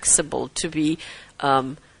be flexible, to be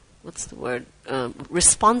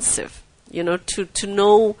responsive, to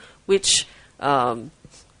know which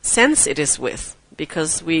sense it is with,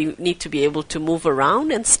 because we need to be able to move around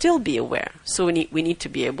and still be aware. So we need to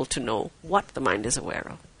be able to know what the mind is aware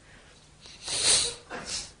of.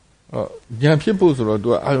 ဉာဏ်ဖြစ်ဖို့ဆိုတော့သူ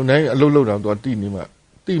အာယုတိုင်းအလုံးလုံးတော့သူတိနေမှာ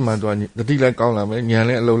တိမှန်သူတတိလည်းကောင်းလာမယ်ဉာဏ်လ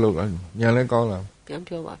ည်းအလုံးလုံးလာဉာဏ်လည်းကောင်းလာပြန်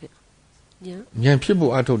ပြောပါဗျာဉာဏ်ဖြစ်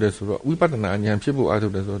ဖို့အထုတ်တယ်ဆိုတော့ဝိပဿနာဉာဏ်ဖြစ်ဖို့အထု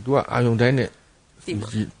တ်တယ်ဆိုတော့သူကအာယုတိုင်းနဲ့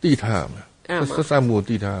တိထားရမယ်ဆက်စပ်မှု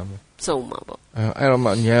တိထားရမယ်ဆုံးမှာပေါ့အဲ့တော့မှ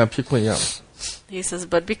ဉာဏ်ဖြစ်ခွင့်ရမယ် He says,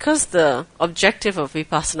 but because the objective of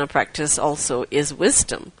vipassana practice also is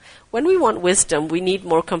wisdom, when we want wisdom, we need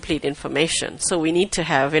more complete information. So we need to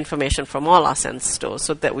have information from all our sense doors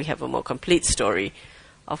so that we have a more complete story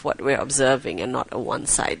of what we're observing and not a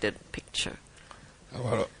one-sided picture.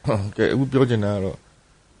 ကဲအခုပြောချင်တာကတော့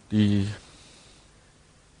ဒီ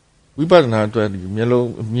ဝိပဿနာအတွက်ဒီမျက်လုံး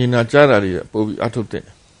မြင်တာကြားတာတွေပို့ပြီးအထုတ်တဲ့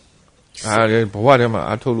အားလည်းဘဝထဲမှာ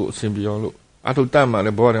အထုတ်လို့အဆင်ပြေအောင်လို့အထုတ်တတ်မှလ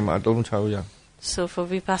ည်းဘဝထဲမှာအတုံးချလို့ရ So for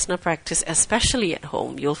vipassana practice, especially at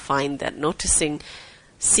home, you'll find that noticing,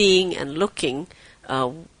 seeing and looking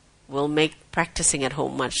will make practicing at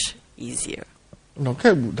home much easier. နော်ခ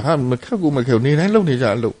က်ဘူးဒါမခက်ဘူးမခက်ဘူးနေတိုင်းလုပ်နေကြ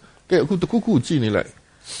အလုပ်ကဲအခုတစ်ခုခုကြည့်နေလိုက်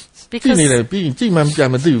ကြည့်နေတယ်ပြီးကြည့်မှပြန်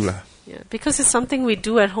မသိဘူးလား Yeah, because it's something we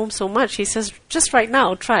do at home so much. He says, just right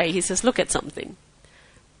now, try. He says, look at something.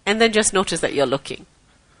 And then just notice that you're looking.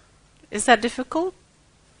 Is that difficult?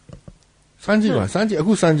 စမ်းကြည့်ပါစမ်းကြည့်အ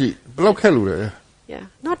ခုစမ်းကြည့်ဘယ်လောက်ခက်လို့လဲ Yeah,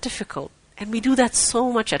 not difficult. And we do that so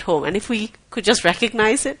much at home. And if we could just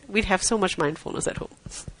recognize it, we'd have so much mindfulness at home.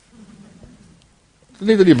 ဒီ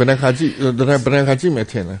နေ့တည်းဘယ်နှခါကြည့်ဘယ်နှခါကြည့်မယ်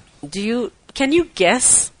ထင်လဲ Can you guess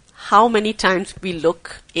how many times we look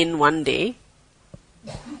in one day?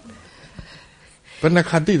 ဘယ်နှ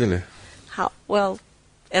ခါသိတယ်လဲ Well,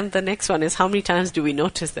 and the next one is how many times do we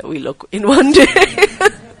notice that we look in one day?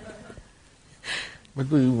 မ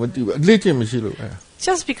သိဘူးလေ့ကျင့်မရှိလို့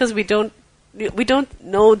Just because we don't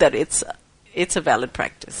know that it's a valid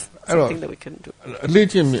practice. Something that we can do. လေ့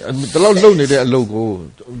ကျင့်ဒီလောက်လုပ်နေတဲ့အလုပ်ကို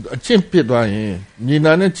အကျင့်ဖြစ်သွားရင်ညီ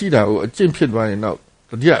နာနဲ့ကြည့်တာကိုအကျင့်ဖြစ်သွားရင်တော့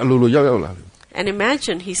တတိယအလိုလိုရောက်လာပြီ And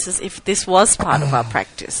imagine, he says, if this was part of our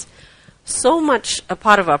practice, so much a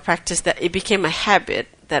part of our practice that it became a habit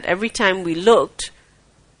that every time we looked,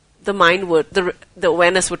 the mind would, the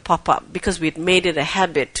awareness would pop up because we'd made it a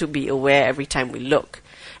habit to be aware every time we look.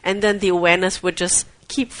 And then the awareness would just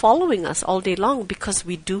keep following us all day long because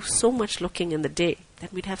we do so much looking in the day that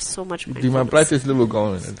we'd have so much mindfulness. ဒီမှာ practice လုပ်လို့ကောင်း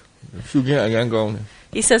တယ်ရှုခင်းအရင်ကောင်းတယ်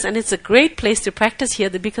He says, and it's a great place to practice here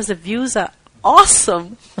because the views are awesome,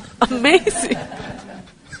 amazing.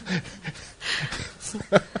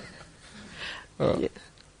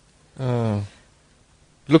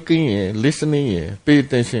 Looking listening pay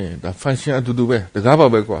attention ဒါ function အတူတူပဲတကားပါ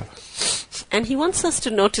ပဲကွာ And he wants us to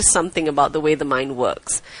notice something about the way the mind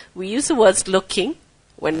works. We use the words looking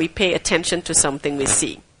when we pay attention to something we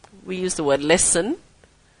see. We use the word listen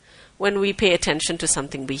when we pay attention to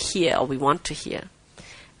something we hear or we want to hear.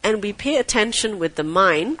 And we pay attention with the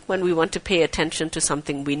mind when we want to pay attention to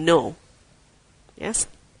something we know. Yes?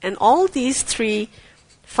 And all these three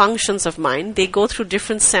functions of mind, they go through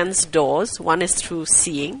different sense doors. One is through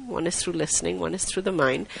seeing, one is through listening, one is through the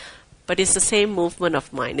mind. But it's the same movement of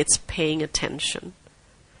mind. It's paying attention.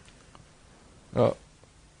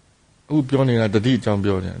 အခုပြောနေတာတတိအကြောင်း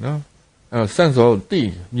ပြောနေတာနော်စန့်စောသိ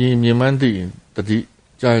မြင်မှန်းသိတတိ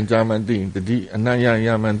ကြာမှန်းသိတတိအနံ့ရ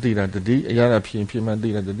မှန်းသိတာတတိအရာဖြစ်မှန်းသိ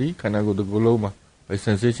တာတတိခန္ဓာကိုယ်တစ်ခုလုံးမှာ by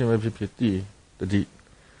sensation ပဲဖြစ်သိတတိ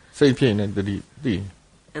စိတ်ဖြစ်နေတတိသိ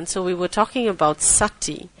And so we were talking about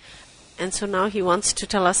sati. And so now he wants to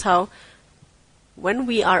tell us how when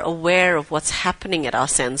we are aware of what's happening at our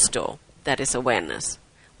sense door, that is awareness.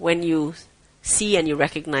 When you see and you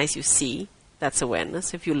recognize you see, that's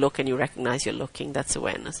awareness. If you look and you recognize you're looking, that's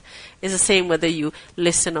awareness. It's the same whether you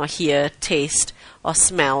listen or hear, taste or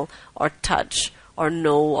smell or touch or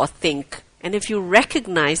know or think. And if you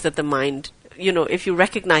recognize that the mind, if you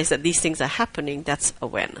recognize that these things are happening, that's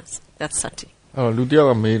awareness. That's sati. လူတယောက်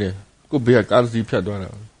ကမေးတယ်ကိုဘေးကကားစီးဖြတ်သွားတာ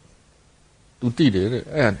သူတိတယ်တဲ့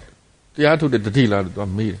အဲ့တရားထုတ်တဲ့တတိလားလို့သူ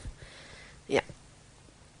မေးတယ် Yeah.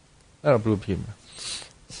 အဲ့တော့ဘယ်လိုဖြစ်မလဲ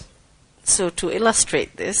So to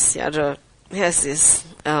illustrate this, Sayadaw has this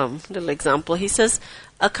little example. He says,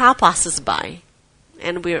 a car passes by,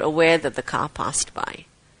 and we're aware that the car passed by.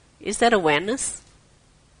 Is that awareness?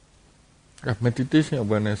 meditation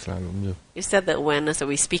awareness လားလို့မျိုး Is that the awareness that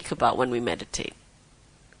we speak about when we meditate?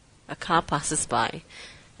 A car passes by,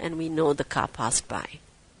 and we know the car passed by.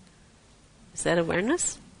 Is that awareness?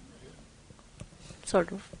 Sort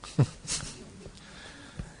of.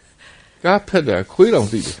 ကားဖြတ်တာခွေးတောင်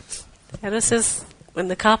သိတယ် Sayadaw says, when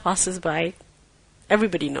the car passes by,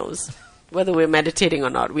 everybody knows. Whether we're meditating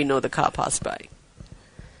or not, we know the car passed by.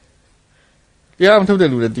 တရားမထုတ်တဲ့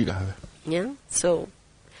လူတွေသိတာပဲ Yeah? So,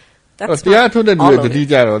 that's တရားထုတ်တဲ့လူ all တွေ of တတိ it.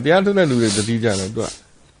 ကြတော့တရားထုတ်တဲ့လူတွေတတိကြတော့သူက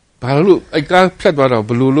ဘာလို့အဲ့ကားဖြတ်သွားတော့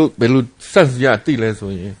ဘယ်လိုစက်စရသိလဲ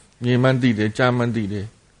ဆိုရင်မြင်မှန်းသိတယ်ကြားမှန်းသိတယ်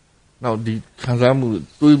နောက်ဒီခံစားမှု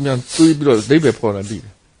တွေးပြီးတော့ဒိဗ္ဗေဖော်တာသိတ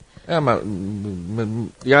ယ်အဲ့မှာ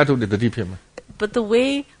တရားထုတ်တဲ့တတိဖြစ်မှာ But the way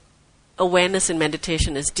awareness in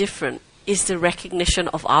meditation is different is the recognition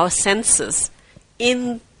of our senses in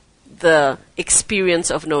the experience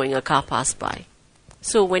of knowing a car pass by.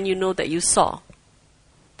 So when you know that you saw,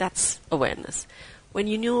 that's awareness. When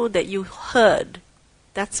you know that you heard,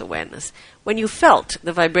 that's awareness. When you felt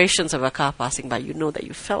the vibrations of a car passing by, you know that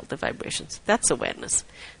you felt the vibrations. That's awareness.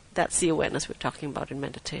 That's the awareness we're talking about in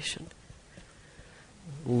meditation.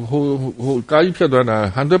 ဟိုကားကြီးဖြတ်သွားတာ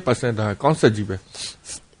 100% ဒါ concept ကြီးပဲ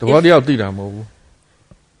တဘောတရားသိတာမဟုတ်ဘူး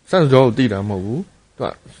စန့်စောသိတာမဟုတ်ဘူး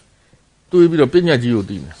သူတွေးပြီးတော့ပညာကြီးကို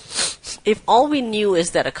သိတယ် If all we knew is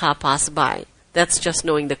that a car passed by, that's just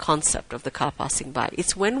knowing the concept of the car passing by.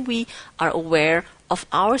 It's when we are aware of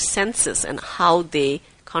our senses and how they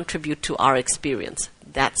contribute to our experience.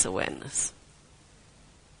 That's awareness.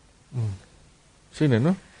 ရှင်းတယ်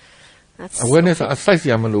နော် That's awareness okay. a size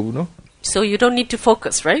ya malobu no. So you don't need to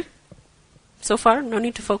focus, right? So far, no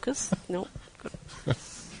need to focus? No. Good.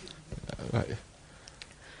 Right.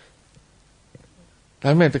 ဒါ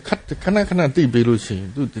ပေမဲ့ခဏတိပေးလို့ရှိရင်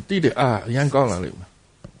သူတိတဲ့အားအရင်ကောင်းလာလိမ့်မယ်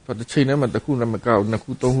။သူတစ်ချိန်တည်းမှာတစ်ခုနဲ့မကောက်နှစ်ခု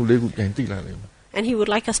သုံးခုလေးခုပြန်တိလာလိမ့်မယ် And he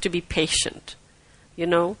would like us to be patient. You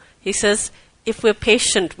know, he says if we're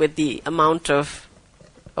patient with the amount of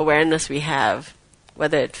awareness we have,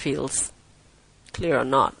 whether it feels clear or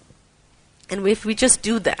not, and if we just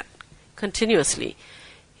do that continuously,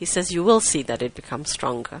 he says you will see that it becomes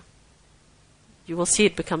stronger. You will see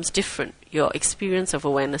it becomes different. Your experience of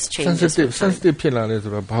awareness changes. Sensitive ဖြစ်လာလဲ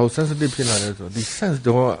ဆိုတော့ဘာလို့ sensitive ဖြစ်လာလဲဆိုတော့ဒီ sense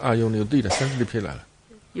တော့အာယုံတွေကိုသိတာ sensitive ဖြစ်လာတာ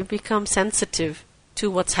You become sensitive to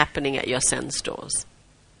what's happening at your sense doors.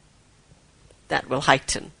 That will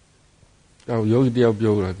heighten. ဒါကိုယောဂီတယောက်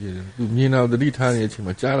ပြောတာပြည့်တယ်သူမြင်တာသတိထားနေတဲ့အချိန်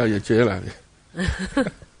မှာကြားလာရကျဲလာတယ်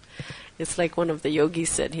It's like one of the yogis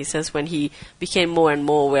said. He says when he became more and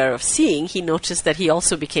more aware of seeing, he noticed that he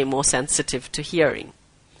also became more sensitive to hearing.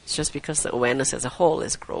 It's just because the awareness as a whole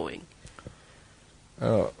is growing.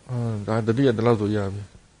 ဒါတတိယတလောက်ဆိုရပြီ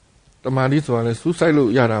တမာတိဆိုတာလဲစူးစိုက်လို့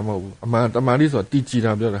ရတာမဟုတ်ဘူးအမှန်တမာတိဆိုတာတည်ကြည်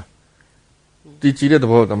တာပြောတာတည်ကြည်တဲ့သ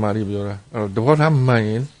ဘောတမာတိပြောတာအဲ့တော့သဘောထားမှန်ရ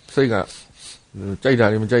င်စိတ်ကကြိုက်တာ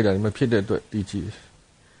တွေမကြိုက်တာတွေမဖြစ်တဲ့အတွက်တည်ကြည်တယ်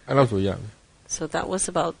အဲ့လောက်ဆိုရပြီ So that was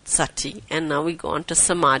about sati, and now we go on to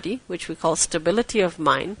samadhi, which we call stability of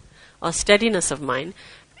mind or steadiness of mind,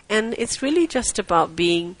 and it's really just about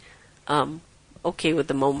being okay with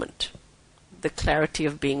the moment, the clarity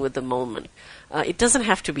of being with the moment. It doesn't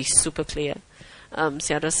have to be super clear.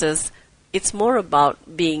 Sayadaw says it's more about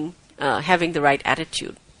being having the right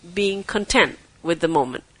attitude, being content with the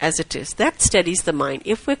moment as it is. That steadies the mind.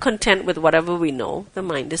 If we're content with whatever we know, the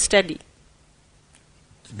mind is steady.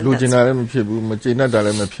 လူကျင်တာလည်းမဖြစ်ဘူးမကျေနပ်တာလ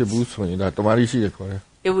ည်းမဖြစ်ဘူးဆိုရင်ဒါတမာတိရှိတယ်ခေါ်တယ်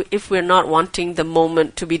If we're not wanting the moment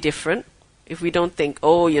to be different, if we don't think,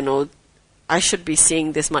 oh, you know, I should be seeing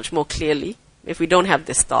this much more clearly, if we don't have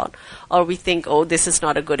this thought, or we think, oh, this is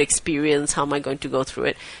not a good experience, how am I going to go through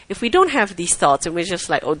it? If we don't have these thoughts and we're just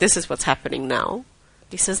like, oh, this is what's happening now,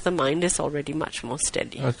 he says the mind is already much more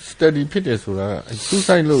steady. Steady ဖြစ်တယ်ဆိုတာစူး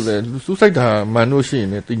စိုက်လို့လေစူးစိုက်တာမှန်လို့ရှိရင်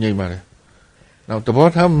လည်းတည်ငြိမ်ပါတယ်နောက်သဘော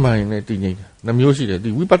ထားမှန်လည်းတည်ငြိမ်တယ်နှမျိုးရှိတယ်ဒီ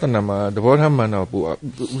ဝိပဿနာမှာသဘောထားမှန်တော့ပို့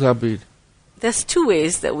ဦးစားပေး There's two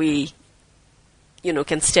ways that we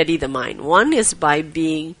can steady the mind. One is by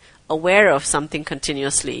being aware of something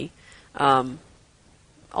continuously,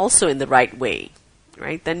 also in the right way,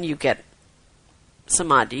 right? Then you get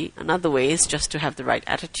samadhi. Another way is just to have the right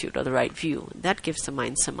attitude or the right view. That gives the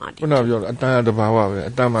mind samadhi. ခုနပြောအတန်တဘာဝပဲ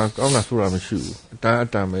အတန်မှာကောင်းတာဆိုတာမရှိဘူးအတ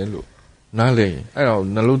န်ပဲလို့နားလေအဲ့တော့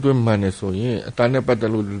နှလုံးသွင်းမှန်နေဆိုရင်အတန်နဲ့ပတ်သ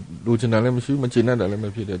က်လို့လူချင်တာလည်းမရှိဘူးမချင်တာလည်းမ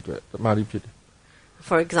ဖြစ်တဲ့အတွက်တမာတိဖြစ်တယ်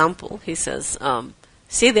For example, he says,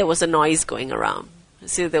 say there was a noise going around.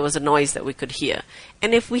 Say there was a noise that we could hear. And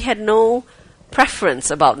if we had no preference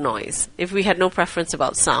about noise, if we had no preference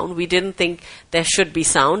about sound, we didn't think there should be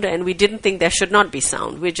sound, and we didn't think there should not be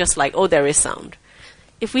sound. We're just like, oh, there is sound.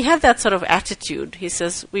 If we have that sort of attitude, he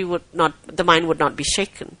says, the mind would not be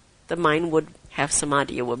shaken. The mind would have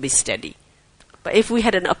samadhi, it would be steady. But if we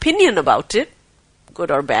had an opinion about it, good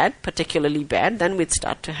or bad, particularly bad, then we'd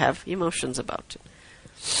start to have emotions about it.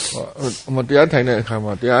 မတရားထိုင်တဲ့အခါ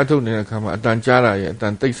မှာတရားထုတ်နေတဲ့အခါမှာအတန်ကြားတာရဲ့အတ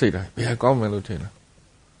န်တိတ်ဆိတ်တာဘယ်ကောင်းမယ်လို့ထင်လဲ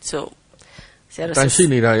So, Sayadaw တန် says, ရှိ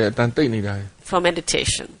နေတာရဲ့အတန်တိတ်နေတာရဲ့ for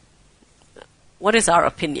meditation, what is our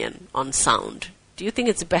opinion on sound? Do you think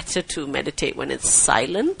it's better to meditate when it's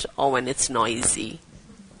silent or when it's noisy?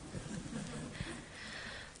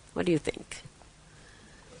 What do you think?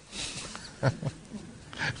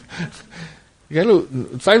 ကဲလို့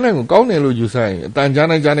silent ကိုကောင်းတယ်လို့ယူဆရင်အတန်ကြား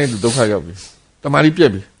နေဒုက္ခရောက်ပြီတမာတိပြ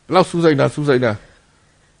က်ပြီဘယ်လောက်စူးစိုက်တဲ့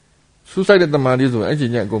တမာတိဆိုအဲ့ချိ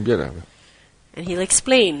န်ညအကုန်ပြက်တာပဲ And he'll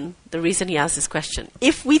explain the reason he asked this question.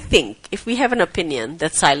 If we have an opinion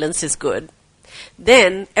that silence is good,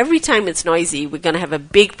 then every time it's noisy, we're going to have a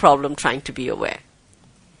big problem trying to be aware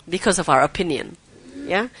because of our opinion.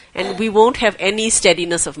 Yeah? And we won't have any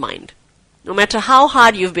steadiness of mind. No matter how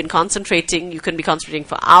hard you've been concentrating, you can be concentrating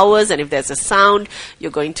for hours, and if there's a sound, you're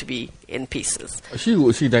going to be in pieces. အရှိကို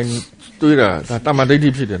အရှိတိုင်းတွေးတာဒါတမာတိ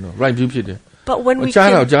ဖြစ်တယ်နော် right view ဖြစ်တယ် But when we ကြား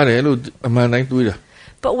can, တော့ကြားတယ်လို့အမှန်တိုင်းတွေးတာ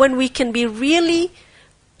but when we can be really,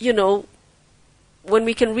 when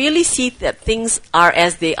we can really see that things are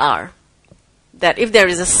as they are, that if there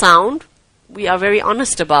is a sound, we are very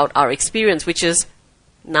honest about our experience, which is,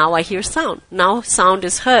 now I hear sound, now sound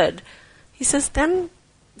is heard. He says, then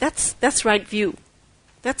that's right view.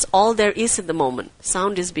 That's all there is at the moment.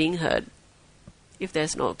 Sound is being heard, if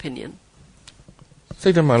there's no opinion. စိ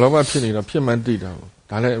တ်ထဲမှာလောဘဖြစ်နေတာဖြစ်မှန်းသိတာကိုတ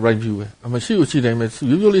ဒါလည်း right view ပဲအမရှိကိုရှိတိုင်းပဲ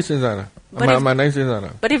ရိုးရိုးလေးစဉ်းစားတာအမှန်တိုင်းစဉ်းစားတာ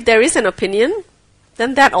But if there is an opinion, then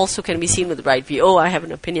that also can be seen with the right view. Oh, I have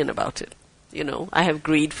an opinion about it. You know, I have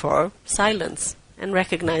agreed for silence and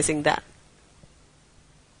recognizing that.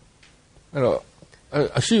 အဲ့တော့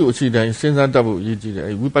အရှိကိုရှိတိုင်းစဉ်းစားတတ်ဖို့အရေးကြီးတယ်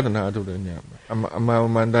ဝိပဿနာအထုတ်တဲ့နေရာမှာ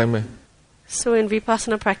အမှန်တိုင်းပဲ So in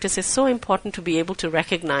Vipassana practice, it's so important to be able to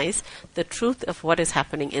recognize the truth of what is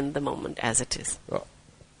happening in the moment as it is.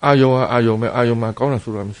 အာယုံဟာအာယုံပဲအာယုံမှာကောင်းတယ်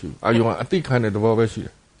ဆိုတာမရှိဘူးအာယုံဟာအတိခံတဲ့သဘောပဲရှိတ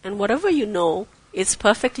ယ် And whatever you know, it's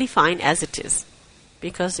perfectly fine as it is,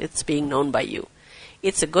 because it's being known by you.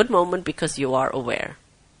 It's a good moment because you are aware.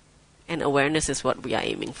 And awareness is what we are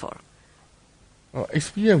aiming for.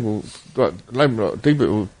 experience ကိုသူကလိုက်ပြီးတော့အတိတ်ပဲ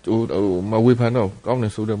ဟိုမဝေဖန်တော့ကောင်းတ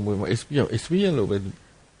ယ်ဆိုတဲ့မွေးမှာ experience လို့ပဲ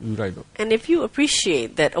ယူလိုက်တော့ And if you appreciate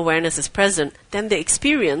that awareness is present, then the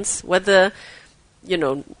experience, whether, you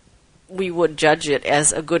know, we would judge it as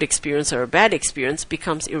a good experience or a bad experience,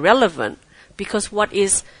 becomes irrelevant, because what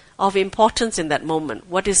is of importance in that moment,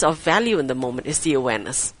 what is of value in the moment, is the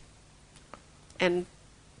awareness. And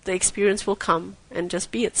the experience will come and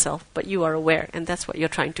just be itself, but you are aware, and that's what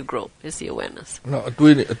you're trying to grow, is the awareness. နော်အ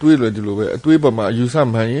တွေးလည်းဒီလိုပဲအတွေးပေါ်မှာအယူဆ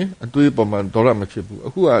မှန်ရင်အတွေးပေါ်မှာဒေါရမဖြစ်ဘူးအ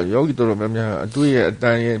ခုကယောဂီတော်တော်များများအတွေးရဲ့အတ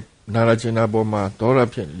န်ရဲ့နာလာချင်တာပေါ်မှာဒေါရ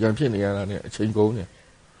ဖြစ်ရန်ဖြစ်နေရတာနဲ့အချိန်ကုန်တယ်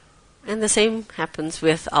And the same happens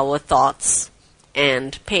with our thoughts and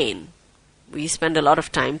pain. We spend a lot of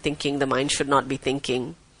time thinking the mind should not be thinking.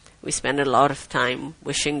 We spend a lot of time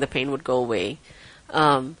wishing the pain would go away.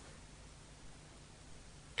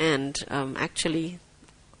 Actually,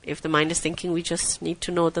 if the mind is thinking, we just need to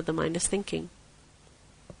know that the mind is thinking.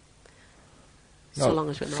 So long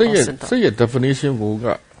as we're not lost in thought. စိတ်ရဲ့ definition ကိုက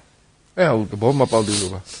အဲ့ဟိုသဘောမပေါက်သေး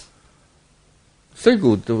လို့ပါစိတ်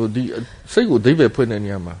ကိုဒီစိတ်ကိုအဓိပ္ပာယ်ဖွင့်တဲ့နေ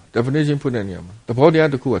ရာမှာ definition ဖွင့်တဲ့နေရာမှာသဘောတရား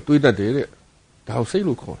တစ်ခုကတွေးတတ်တယ်တဲ့ဒါကိုစိတ်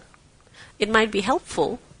လို့ခေါ်တယ် It might be helpful,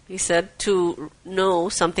 he said, to know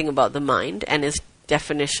something about the mind and its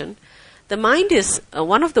definition. The mind is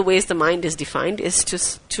one of the ways the mind is defined is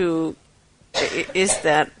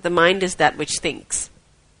that the mind is that which thinks.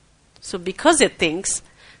 So because it thinks,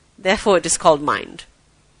 therefore it is called mind.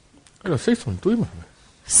 အဲ့တော့စိတ်ဆုံးတွေးမှာပဲ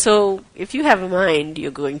So if you have a mind,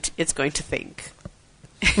 it's going to think.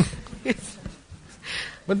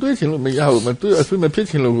 မတွေးချင်လို့မရဘူးမတွေးအဆွေးမဖြစ်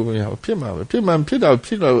ချင်လို့မရဘူးဖြစ်မှာပဲဖြစ်မှန်ဖြစ်တော့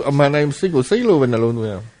အမှန်တိုင်းစိတ်ကိုစိတ်လို့ပဲနှလုံးသွင်း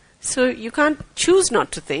ရအောင် So you can't choose not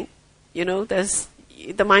to think. You know,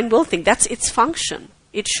 the mind will think. That's its function.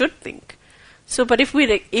 It should think. So, but if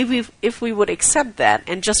we would accept that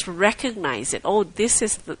and just recognize it, oh, this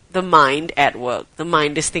is the mind at work. The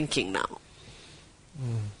mind is thinking now.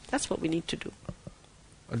 That's what we need to do.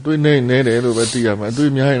 အတွေးနေတယ်လို့ပဲသိရမှာအ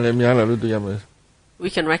တွေးများရင်လည်းများလာလို့သိရမှာ We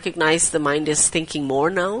can recognize the mind is thinking more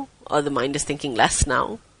now, or the mind is thinking less now.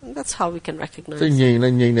 And that's how we can recognize. စိတ်ငြိမ်လ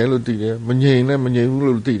ည်းငြိမ်တယ်လို့သိတယ်မငြိမ်လည်းမငြိမ်ဘူး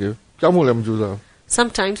လို့သိတယ်ကြောက်မို့လည်းမကြိုးစား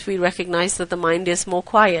Sometimes we recognize that the mind is more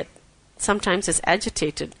quiet. Sometimes it's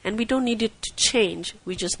agitated. And we don't need it to change.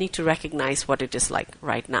 We just need to recognize what it is like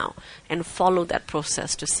right now. And follow that process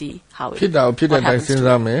to see how itဖြစ်တာဖြစ်တဲ့တိုင်းစဉ်း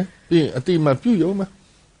စားမယ်ပြီးရင်အတိမပြုတ်ရုံပဲ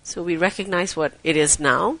So we recognize what it is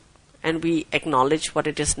now. And we acknowledge what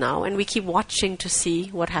it is now. And we keep watching to see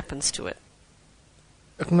what happens to it.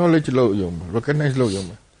 acknowledge လုပ်ရုံပဲ recognize လုပ်ရုံ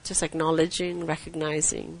ပဲ Just acknowledging,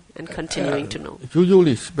 recognizing, and continuing to know.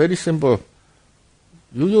 usually very simple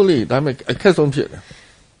usually ဒါပေမဲ့အခက်ဆုံးဖြစ်တယ်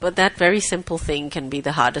But that very simple thing can be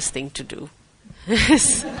the hardest thing to do.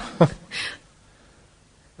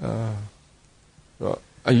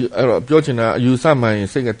 အဲ့တော့ပြောချင်တာအယူဆမှန်ရင်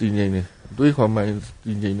စိတ်ကတည်ငြိမ်နေတွေးခေါ်မှန်တ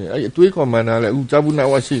ည်ငြိမ်နေအဲ့တွေးခေါ်မှန်တာလည်းအခုဇာဘူးနာ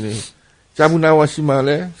ဝရှိနေဇာဘူးနာဝရှိမှလ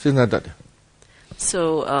ည်းစဉ်းစားတတ်တယ် So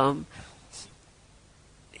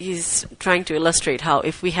he's trying to illustrate how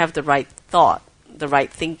if we have the right thought, the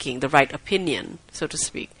right thinking, the right opinion, so to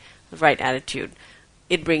speak, the right attitude,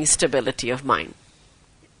 it brings stability of mind.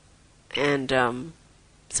 And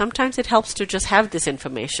sometimes it helps to just have this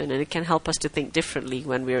information, and it can help us to think differently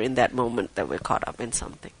when we're in that moment that we're caught up in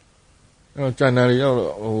something. အဲ့တော့ကျန်တာတွေရောက်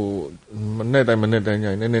တော့ဟိုမနေ့တိုင်းညနည်း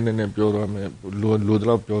ပြောတော့မယ်လို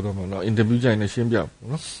တော့ပြောတော့မှာနော် interview ကြိုင်နဲ့ရှင်းပြ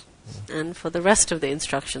နော် And for the rest of the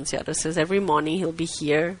instructions, Sayadaw says every morning he'll be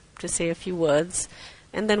here to say a few words,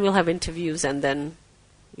 and then we'll have interviews, and then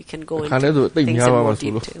we can go into things in more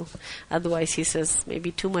detail. Otherwise, he says maybe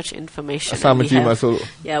too much information.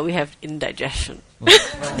 We have indigestion.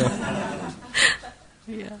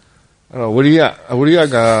 Yeah. အဲ့တော့ဝရိယ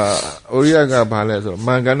ကဘာလဲဆိုတော့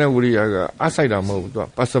မာန်ကန်တဲ့ဝရိယကအဆိုင်တာမဟုတ်ဘူးသူက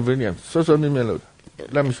perseverance ဆွဆွမြင့်လို့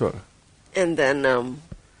လက်မလျှော့ And then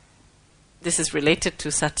this is related to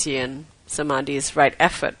sati and samadhi's right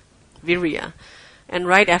effort, virya. And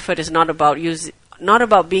right effort is not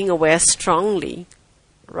about being aware strongly.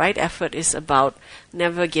 Right effort is about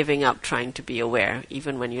never giving up trying to be aware,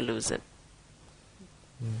 even when you lose it.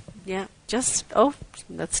 Yeah, just,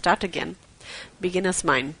 let's start again. Beginner's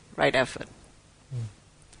mind, right effort.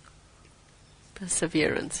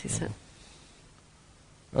 Perseverance, he said.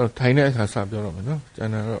 ထိုင်တဲ့အခါစပြောတော့မယ်နော်ကျန်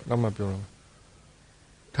တာတော့နောက်မှပြောတော့မယ်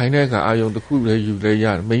ထိုင်တဲ့အခါအာယုံတစ်ခုလည်းယူလဲရ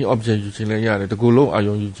တယ် main object ယူခြင်းလည်းရတယ်တကူလုံးအာ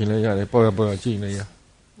ယုံယူခြင်းလည်းရတယ်ပေါ်ပေါ်ကြည့်နေရ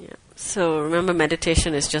Yeah. So remember,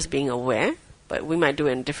 meditation is just being aware, but we might do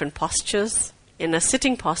it in different postures. In a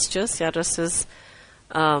sitting posture, Sayadaw says,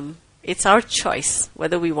 it's our choice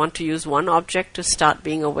whether we want to use one object to start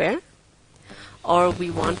being aware, or we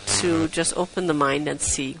want to just open the mind and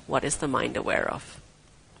see what is the mind aware of.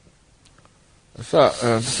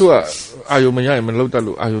 သူကအာယုံမရရင်မလောက်တတ်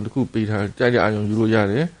လို့အာယုံတစ်ခုပေးထားကြိုက်တဲ့အာယုံယူလို့ရ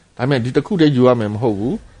တယ်ဒါပေမဲ့ဒီတစ်ခုတည်းယူရမယ်မဟုတ်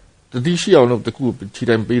ဘူးတတိရှိအောင်လို့တစ်ခုခြေ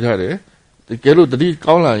တိုင်းပေးထားတယ်တကယ်လို့တတိ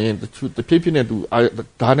ကောင်းလာရင်တစ်ဖြည်းဖြည်းနဲ့သူ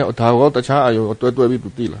ဒါနဲ့ဒါရောတခြားအာယုံတွဲတွဲပြီးသူ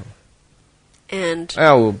သိလာ And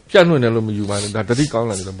အဲ့ဟိုပြတ်လွင့်တယ်လို့မယူပါနဲ့ဒါတတိကောင်း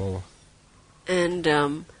လာတယ်ပေါ့ And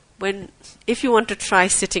if you want to try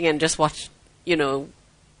sitting and just watch,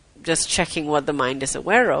 just checking what the mind is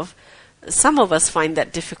aware of, some of us find that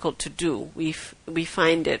difficult to do. We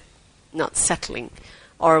find it not settling,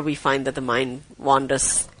 or we find that the mind wanders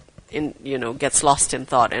gets lost in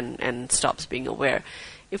thought and stops being aware.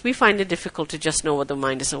 If we find it difficult to just know what the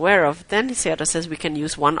mind is aware of, then Sayadaw says we can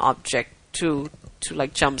use one object to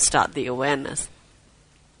like jumpstart the awareness.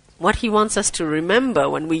 What he wants us to remember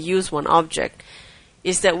when we use one object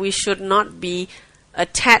is that we should not be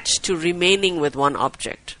attached to remaining with one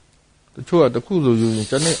object. တချို့ကတစ်ခုဆိုယူရင်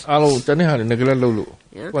ကျန်တဲ့အားလုံးကျန်တဲ့ဟာတွေ neglect လုပ်လို့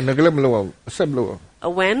ဟို neglect မလုပ်အောင် accept လုပ်အောင်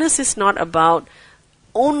Awareness is not about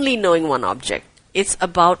only knowing one object. It's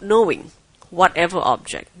about knowing whatever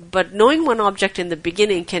object. But knowing one object in the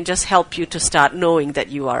beginning can just help you to start knowing that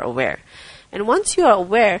you are aware. And once you are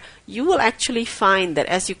aware, you will actually find that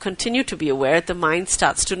as you continue to be aware, the mind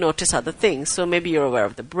starts to notice other things. So maybe you're aware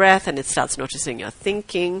of the breath and it starts noticing your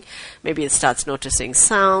thinking. Maybe it starts noticing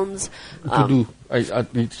sounds. Yeah,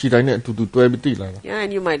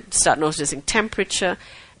 and you might start noticing temperature.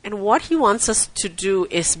 And what he wants us to do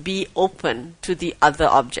is be open to the other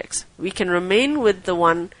objects. We can remain with the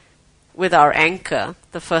one, with our anchor,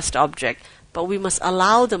 the first object, but we must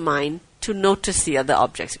allow the mind to notice the other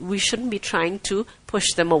objects. We shouldn't be trying to push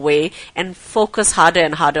them away and focus harder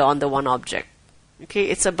and harder on the one object. Okay,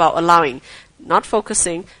 it's about allowing, not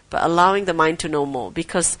focusing, but allowing the mind to know more,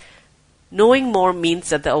 because knowing more means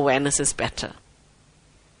that the awareness is better.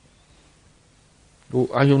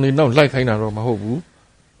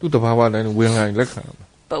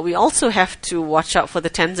 But we also have to watch out for the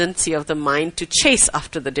tendency of the mind to chase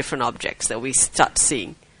after the different objects that we start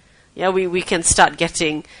seeing. Yeah, we can start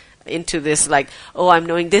getting into this like, I'm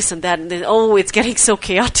knowing this and that, and then, it's getting so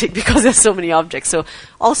chaotic because there's so many objects. So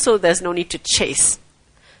also there's no need to chase.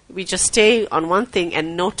 We just stay on one thing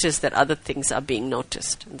and notice that other things are being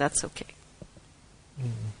noticed. And that's okay.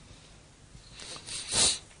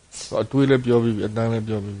 So အတွေးလည်းပြောပြီးအတန်းလည်း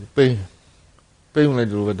ပြောပြီးပိန်းလိုက်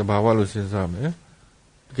တယ်လို့ပဲတဘာဝလို့စဉ်းစားမယ်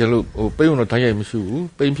တကယ်လို့ပိန်းတော့ဓာတ်ရိုက်မရှိဘူး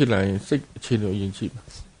ပိန်းဖြစ်လာရင်စိတ်အခြေအနေကိုယဉ်ကြည့်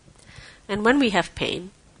And when we have pain,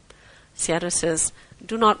 Sayadaw says,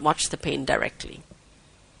 do not watch the pain directly.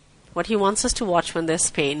 What he wants us to watch when there's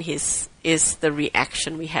pain is the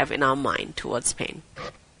reaction we have in our mind towards pain.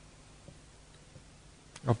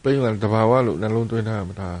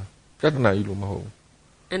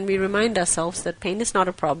 And we remind ourselves that pain is not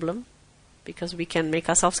a problem, because we can make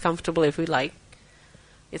ourselves comfortable if we like.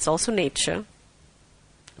 It's also nature.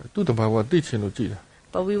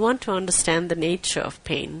 But we want to understand the nature of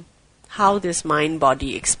pain, how this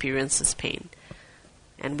mind-body experiences pain.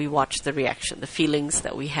 And we watch the reaction, the feelings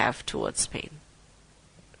that we have towards pain.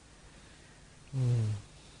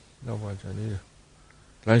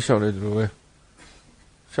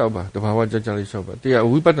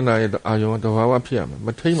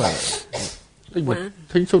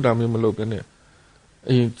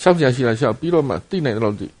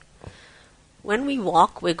 When we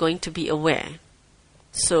walk, we're going to be aware.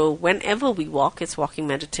 So whenever we walk, it's walking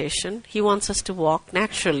meditation. He wants us to walk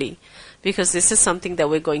naturally, because this is something that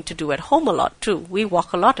we're going to do at home a lot too. We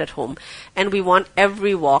walk a lot at home, and we want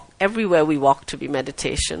everywhere we walk to be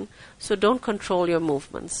meditation. So don't control your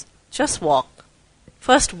movements. Just walk.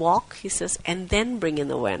 First walk, he says, and then bring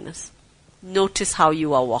in awareness. Notice how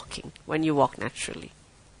you are walking when you walk naturally.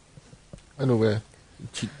 And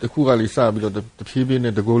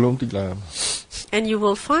you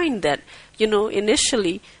will find that,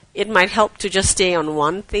 initially it might help to just stay on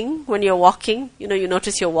one thing when you're walking. You know, you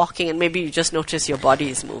notice you're walking and maybe you just notice your body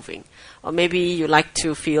is moving. Or maybe you like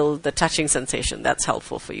to feel the touching sensation. That's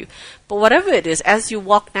helpful for you. But whatever it is, as you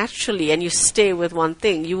walk naturally and you stay with one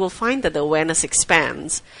thing, you will find that the awareness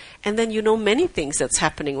expands. And then you know many things that's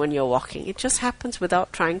happening when you're walking. It just happens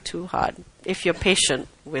without trying too hard, if you're patient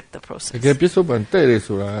with the process. တကယ်ပြစ္ဆုတ်ပန်တဲ့တယ်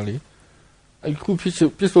ဆိုတာလေအဲ့ခုပြ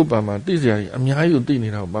စ္ဆုတ်ပန်မှာသိစရာကြီးအများကြီးကိုသိနေ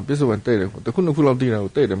တာကိုပြစ္ဆုတ်ပန်တဲ့တယ်ကိုတစ်ခုနှစ်ခုလောက်သိတာ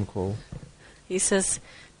ကိုတဲ့တယ်မခေါ်ဘူး He says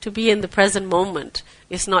to be in the present moment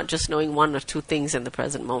is not just knowing one or two things in the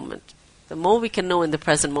present moment. The more we can know in the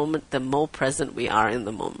present moment, the more present we are in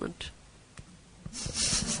the moment.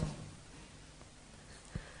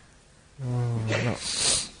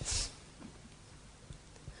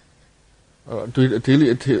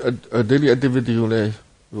 Daily activity ကိုလည်း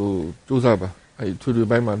ဟိုစူးစမ်းပါအဲ့ထွေထွေ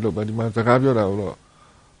ပိုင်းမှာလုပ်ပါဒီမှာစကားပြောတာကိုတော့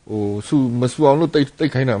ဟိုစူမစူအောင်လို့တိ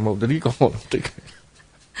တ်ခိုင်းတာမဟုတ်တတိကောင်းအောင်တိတ်ခိုင်း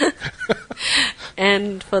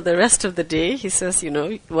And for the rest of the day, he says, you know,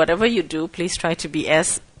 whatever you do, please try to be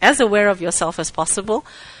as aware of yourself as possible.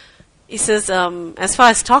 He says, as far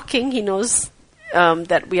as talking, he knows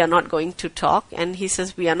that we are not going to talk. And he says,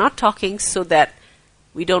 we are not talking so that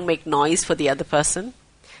we don't make noise for the other person.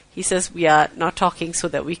 He says, we are not talking so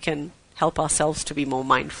that we can help ourselves to be more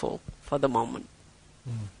mindful for the moment.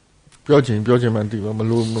 ပြောချင်မှန်တည်ပါမ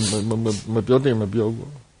လို့မပြောတင်မပြောဘူး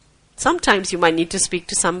Sometimes you might need to speak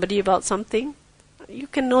to somebody about something. You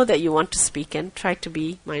can know that you want to speak and try to be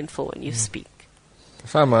mindful when you speak.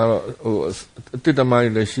 စမှာတော့ဟိုတစ်တမို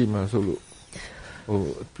င်းလည်းရှိမှာဆိုလို့ဟို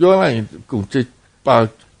ပြောလိုက်ရင်ကိုကျပါ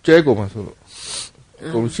ကျဲကုန်မှာဆိုလို့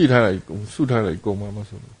ကိုရှိထားလိုက်ကိုစုထားလိုက်ကုန်မှာမ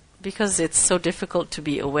ဆိုလို့ Because it's so difficult to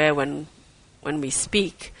be aware when we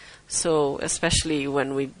speak. So especially when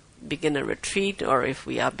we begin a retreat or if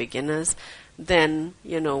we are beginners, then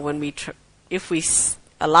you know when if we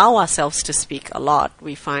allow ourselves to speak a lot,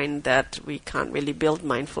 we find that we can't really build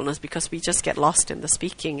mindfulness because we just get lost in the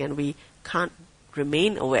speaking and we can't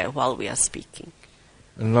remain aware while we are speaking.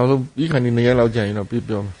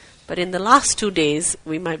 But in the last 2 days,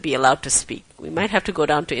 we might be allowed to speak. We might have to go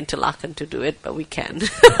down to Interlaken to do it, but we can.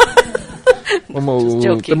 Just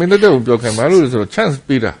joking. chance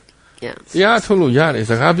ပေးတာ Yeah. တရားထုတ်လို့ရတယ်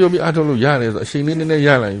စကားပြောပြီးအထုတ်လို့ရတယ်ဆိုအချိန်လေးနည်းနည်းရ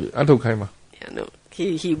လိုက်အထုတ်ခိုင်းပါ Yeah, no.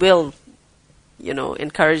 He will, you know,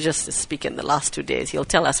 encourage us to speak in the last 2 days.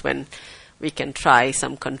 He'll tell us when we can try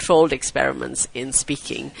some controlled experiments in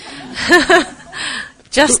speaking.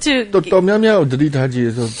 Just to တော်များများကိုတတိထားကြည့်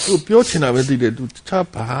ဆိုသူပြောချင်တာပဲသိတယ်သူတခြား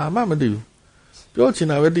ဘာမှမသိဘူးပြောချင်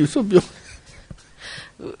တာပဲသိဆိုပြော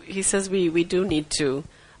He says we do need to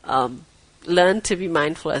learn to be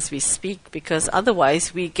mindful as we speak because otherwise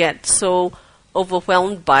we get so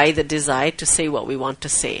overwhelmed by the desire to say what we want to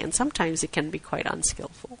say and sometimes it can be quite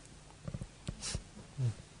unskillful.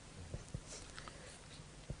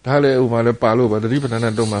 ဒါလည်းဥမာလည်းပါလို့ပါတတိပဌာနာ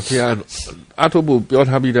တော့မှာဖះအထုတ်ဖို့ပြော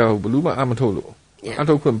ထားပြီးတာကိုဘလူးမအမထုတ်လို့အ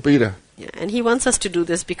ထုတ်ခွင့်ပေးတာ Yeah, and he wants us to do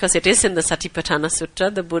this because it is in the Satipatthana Sutta.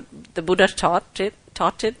 The Buddha taught it.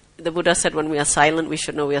 The Buddha said when we are silent, we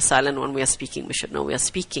should know we are silent. When we are speaking, we should know we are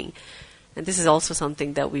speaking. And this is also something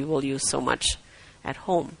that we will use so much at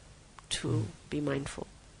home to be mindful.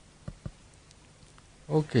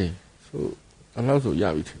 Okay, so allow so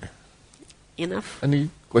Enough? Any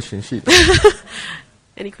questions?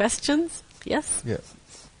 Any questions? Yes? Yes.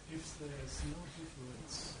 If there is no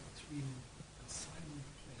difference between a silent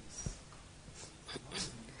place and a place,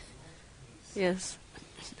 Yes.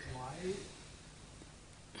 why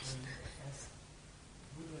has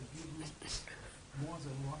Buddha given more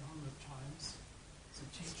than 100 times the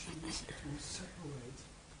teaching to separate,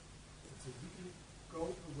 to really go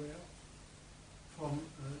aware from,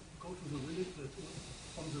 go to the village,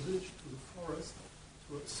 from the village to the forest,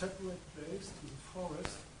 to a separate place, to the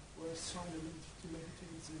forest, where silent to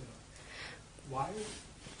meditate there. Why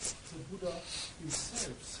the Buddha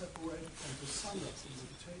himself separated from the sanghas and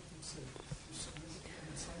meditate himself to meditate in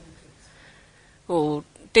a silent place? ဟို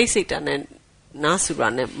တိတ်ဆိတ်တာနဲ့နားဆူတာ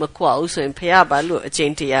နဲ့မကွာဘူးဆိုရင်ဖះဘာလို့အချိ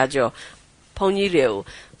န်တရားကျော်ဘုန်းကြီးတွေကို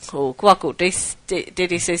ဟိုကိုယ့်ကိုတိတ်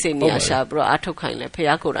ဆိတ်နေရရှာပြီးတော့အထုတ်ခိုင်းလဲ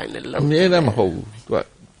ဖះကိုယ်တိုင်လည်းလုံးအမြဲတမ်းမဟုတ်ဘူး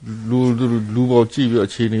သူကလူပေါ်ကြည့်ပြီးအ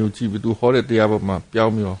ခြေအနေကိုကြည့်ပြီးသူဟောတဲ့တရားပေါ်မှာပြော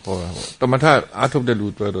င်းပြီးဟောတာပေါ့တမထအားထုတ်တဲ့လူ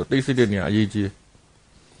တွေတော့တိတ်ဆိတ်တဲ့နေရာအရေးကြီး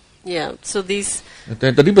Yeah, so these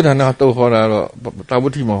တတိပဌာနာတော့ဟောတာတော့တာဝ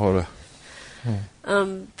တိမှာဟောတာ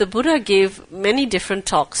the Buddha gave many different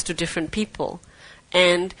talks to different people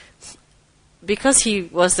and because he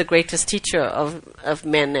was the greatest teacher of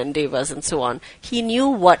men and devas and so on, he knew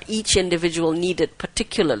what each individual needed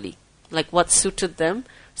particularly, like what suited them.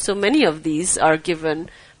 So many of these are given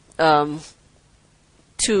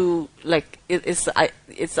to like it's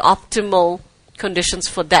the optimal conditions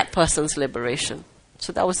for that person's liberation. So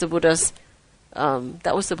that was the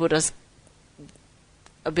Buddha's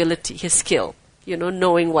ability, his skill,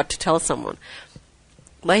 knowing what to tell someone.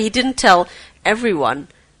 But he didn't tell everyone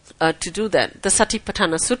to do that. The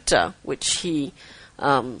Satipatthana Sutta, which he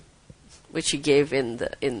gave in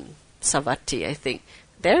Savatthi, I think,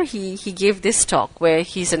 there he gave this talk where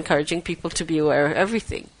he's encouraging people to be aware of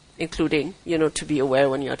everything, including, to be aware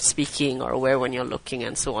when you're speaking or aware when you're looking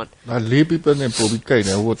and so on.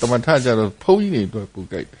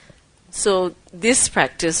 So this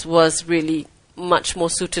practice was really much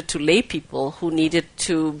more suited to lay people who needed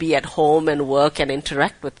to be at home and work and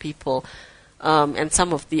interact with people. And some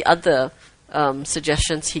of the other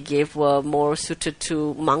suggestions he gave were more suited to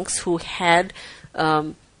monks who had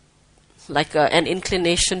an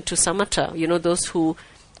inclination to samatha, those who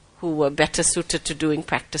were better suited to doing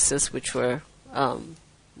practices which were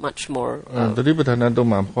much more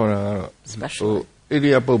special. But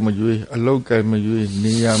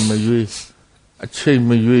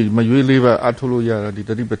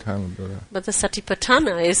the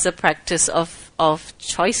Satipatthana is a practice of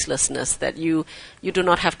choicelessness, that you do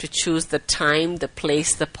not have to choose the time, the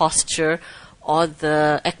place, the posture, or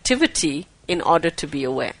the activity in order to be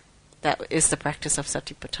aware. That is the practice of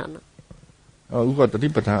Satipatthana.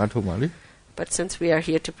 But since we are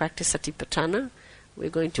here to practice Satipatthana, we're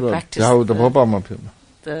going to practice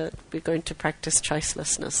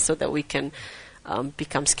choicelessness so that we can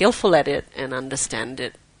become skillful at it and understand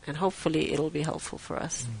it, and hopefully it'll be helpful for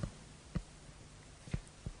us.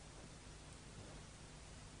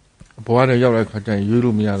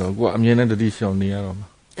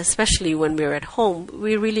 Especially when we're at home,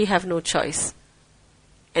 we really have no choice.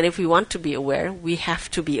 And if we want to be aware, we have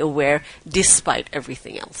to be aware despite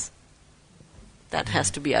everything else. That has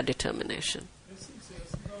to be our determination. I think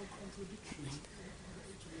there's no contradiction to make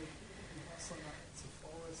vipassana as a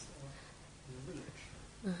forest or a village.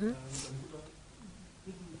 And the Buddha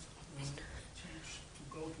didn't teach to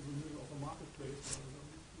go to the middle of a marketplace or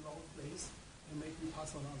a loud place and make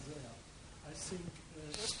vipassana there. I think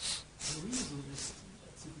the reason is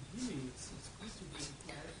at the beginning it's supposed to be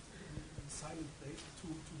applied in a silent place to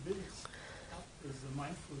build up the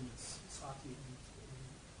mindfulness, sati, and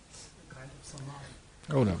a kind of samadhi.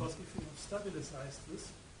 Because if you have stabilized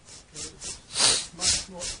this, it's much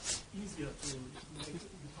more easier to make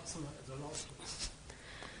vipassana at a loud place.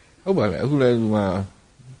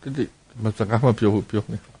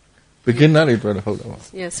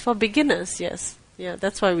 Yes, for beginners, yes. Yeah,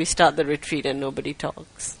 that's why we start the retreat and nobody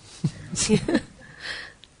talks.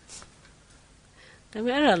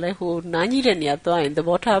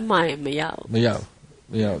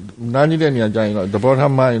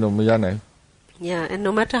 Yeah, and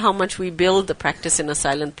no matter how much we build the practice in a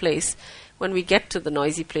silent place, when we get to the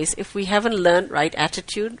noisy place, if we haven't learned right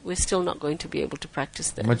attitude, we're still not going to be able to practice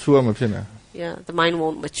there. Yeah, the mind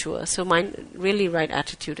won't mature. So really right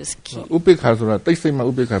attitude is key.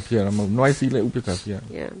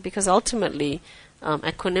 Yeah, because ultimately,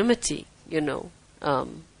 equanimity,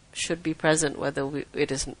 should be present whether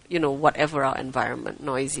it is, whatever our environment,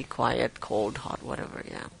 noisy, quiet, cold, hot, whatever,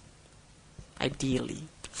 yeah. Ideally.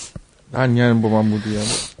 But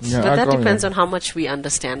that depends on how much we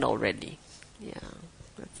understand already. Yeah.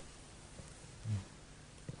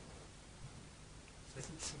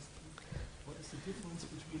 Second question, what is the difference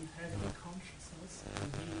between having consciousness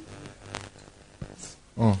and being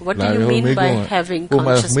What do you mean by having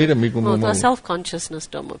consciousness? The self-consciousness,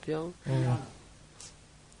 Dhammapyo.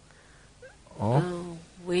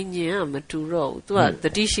 ဝိညာဉ်ကမတူတော့ဘူးသူကတ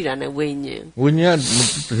တိရှိတာနဲ့ဝိညာဉ်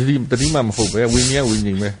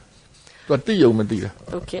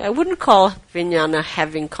Okay, I wouldn't call vijnana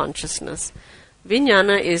having consciousness.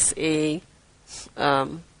 Vijnana is a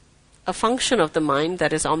function of the mind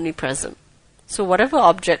that is omnipresent. So whatever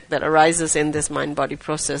object that arises in this mind-body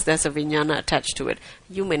process, there's a vijnana attached to it.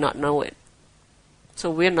 You may not know it.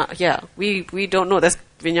 So we're not, we don't know there's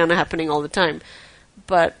vijnana happening all the time.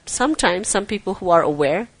 But sometimes some people who are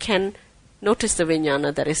aware can notice the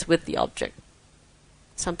vijnana that is with the object.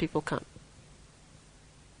 Some people can't.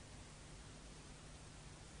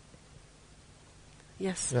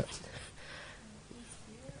 Yes. Yeah.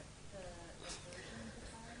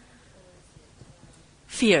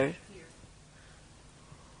 Fear.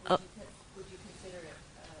 Would you consider it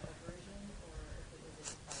aversion or if it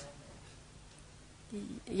was a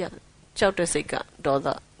defilement? Yeah. ကြောက်တဲ့စိတ်ကဒေါသ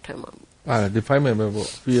ထဲမှာ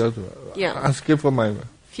fear. Yeah. Escape from my.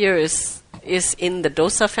 Fear is in the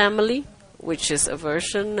dosa family, which is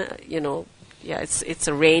aversion. It's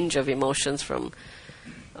a range of emotions from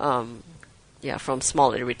from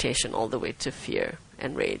small irritation all the way to fear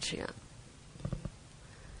and rage. Yeah.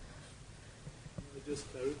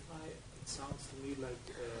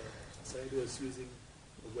 Sayadaw is using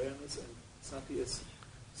awareness and sati as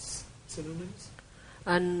synonyms?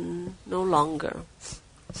 No longer.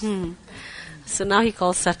 So now he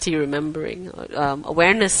calls sati remembering.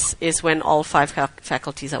 Awareness is when all 5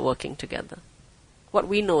 faculties are working together. What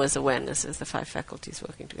we know as awareness is the 5 faculties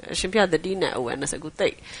working together. Shimpya the dina awareness agu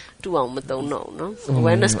tai tu ang matong no.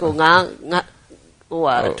 Awareness ko nga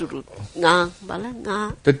tu nga bala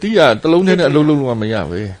nga. Tatiya talong ne alone ma ya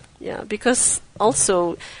be. Yeah, because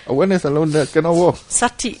also awareness alone cannot work.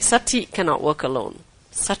 Sati cannot work alone.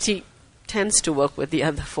 Sati tends to work with the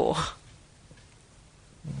other 4.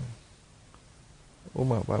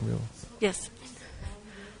 Yes.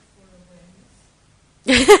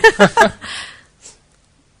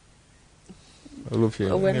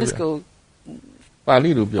 Awareness go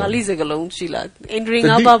Pali lo pyo. Pali sagalong chi la. Indri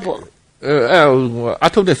nga ba po. အ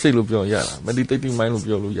ထုတ်တဲ့စိတ်လို့ပြောရတာ meditating mind လို့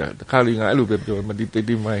ပြောလို့ရတယ်တခါလေငါအဲ့လိုပဲပြော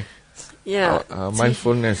meditating mind yeah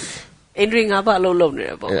mindfulness Indri nga ba အလုပ်လုပ်နေတ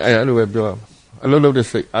ယ်ပေါ့ အဲ့လိုပဲပြောအလုပ်လုပ်တဲ့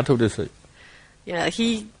စိတ်အထုတ်တဲ့စိတ် yeah he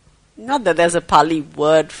not that there's a Pali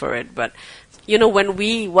word for it but you know when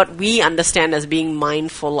what we understand as being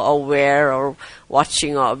mindful or aware or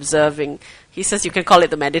watching or observing he says you can call it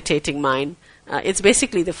the meditating mind. It's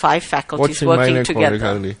basically the 5 faculties working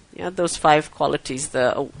together. Yeah, those 5 qualities,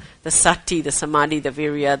 the sati, the samadhi, the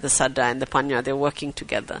virya, the saddha, and the panya, they're working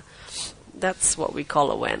together. That's what we call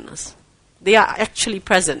awareness. They are actually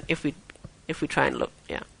present if we try and look.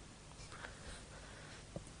 Yeah.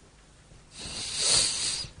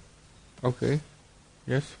 Okay.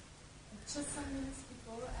 Yes. Just some minutes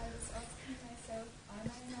before, I was asking myself, am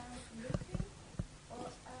I now looking or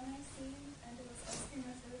am I seeing? And I was asking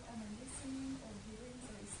myself, am I listening or hearing?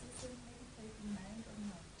 So is this a meditating mind or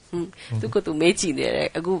not? သူကသူမေးကြည့်နေတယ်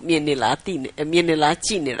အခုမြင်နေလားသိနေမြင်နေလားကြ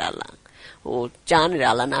ည့်နေတာလားဟိုကြားနေတာ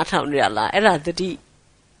လားနားထောင်နေတာလားအဲ့ဒါတတိ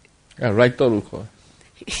right thought လို့ခေါ်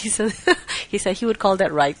he said he would call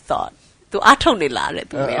that right thought သူအထုတ်နေလားတဲ့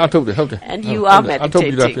သူမေးအထုတ်တယ်ဟုတ်တယ် and you are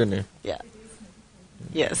meditating yeah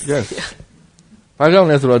yesဘာကြောင့်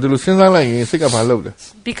လဲဆိုတော့ဒီလိုစဉ်းစားလိုက်ရင်စိတ်ကဘာလုပ်လဲ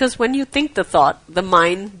because when you think the thought the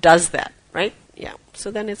mind does that right yeah so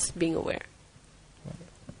then it's being aware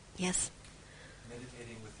yes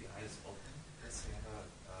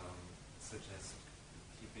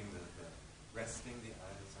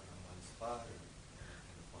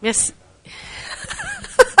Yes.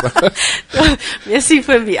 Merci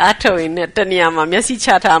for the ato in Tejaniya ma merci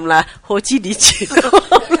cha tha mla ho chi di chi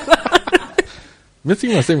Merci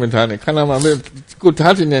ma sai ma tha ne khana ma me ko tha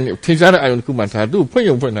tin ne thin sha da ayon ku ma tha tu phwin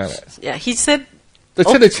yong phwin na la Yeah he said the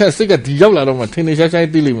chatစိတ်ကဒီရောက်လာတော့မှထင်နေရှားရှား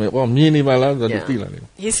သိလိမ့်မယ်။ဟောမြင်နေပါလားဆိုတော့သိလာတယ်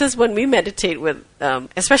He says when we meditate with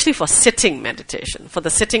especially for sitting meditation for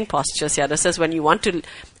the sitting posture Sayadaw says when you want to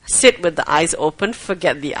sit with the eyes open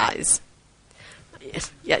forget the eyes.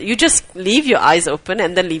 Yeah, you just leave your eyes open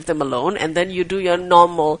and then leave them alone and then you do your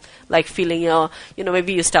normal like feeling your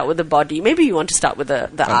maybe you start with the body maybe you want to start with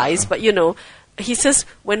the eyes but he says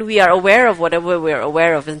when we are aware of whatever we're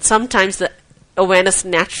aware of and sometimes the awareness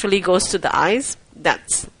naturally goes to the eyes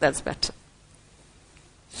that's better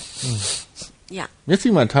yeah မျက်စိ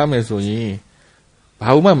မှာထားမယ်ဆိုရင်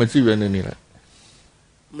ဘာမှမကြည့်ပဲနေလိုက်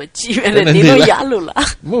မကြည့်ပဲနေလို့ရလို့လား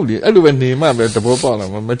မဟုတ်လေအဲ့လိုပဲနေမှပဲသဘောပေါက်လာ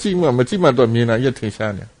မှာမကြည့်မှတော့မြင်တာရက်ထင်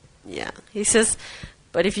ရှားနေ Yeah he says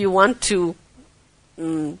but if you want to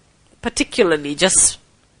particularly just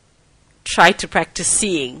try to practice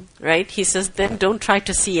seeing right he says then don't try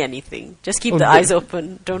to see anything just keep the eyes open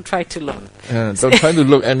don't try to look don't try to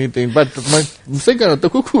look anything butစိတ်ကတော့တ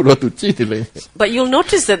ခုခုတော့သူကြည့်တယ်လေ but you'll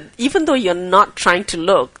notice that even though you're not trying to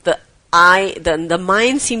look the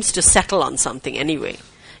mind seems to settle on something anyway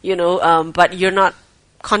but you're not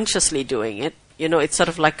consciously doing it. It's sort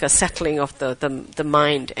of like a settling of the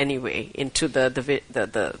mind anyway into the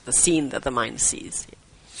scene that the mind sees.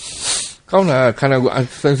 ကောင်းတာခန္ဓာကိုယ်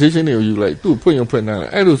sensation တွေကိုယူလိုက်သူ့ဖွင့်ရုံဖွင့်တာ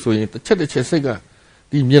အဲ့လိုဆိုရင်တစ်ချက်စိတ်က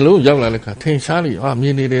ဒီမျက်လုံးရောက်လာတဲ့ခါထင်ရှားနေမြ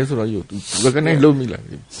င်နေတယ်ဆိုတော့ယူ recognize လုပ်မိလာ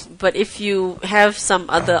ပြီ But if you have some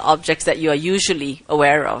other objects that you are usually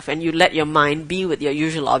aware of and you let your mind be with your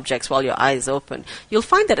usual objects while your eyes open you'll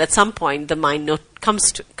find that at some point the mind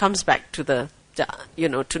comes back to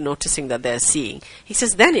to noticing that they're seeing. He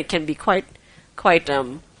says then it can be quite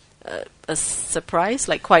a surprise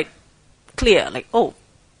like quite clear like oh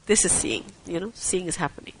this is seeing seeing is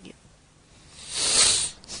happening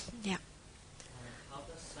yeah How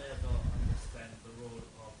does Sayadaw understand the role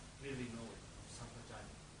of really knowing of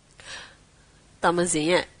sampajanya? တမဇင်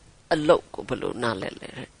ရဲ့အလုတ်ကိုဘယ်လိုနားလဲလဲ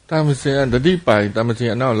တမစင်ကတတိပိုင်တမစင်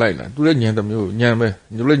အနောက်လိုက်လာသူလည်းဉာဏ်တစ်မျိုးဉာဏ်ပဲ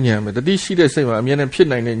ညိုလည်းဉာဏ်ပဲတတိရှိတဲ့စိတ်မှာအမြဲတမ်းဖြစ်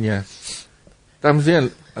နိုင်တဲ့ဉာဏ်တမစင်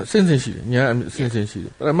အစဉ်စဉ်ရှိတယ်ဉာဏ်အစဉ်စဉ်ရှိတ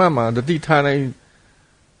ယ်ပရမတ်မှာတတိထားတိုင်း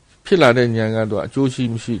ဖြစ်လာတဲ့ဉာဏ်ကတော့အကျိုးရှိ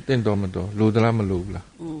မရှိတင့်တော်မတော်လိုသလားမလိုဘူးလား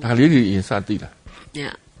ဒါလေးတွေအရင်စသိလား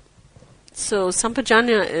Yeah. So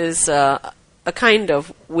Sampajanya is a kind of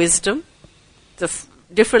wisdom,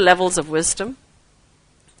 different levels of wisdom,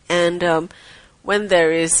 and when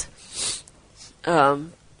there is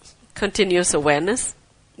continuous awareness,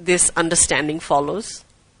 this understanding follows.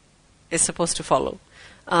 Is supposed to follow,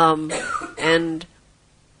 and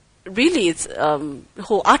really it's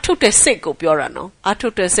whole atotesik ko pyora no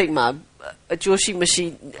atotesik ma ajoshi mashi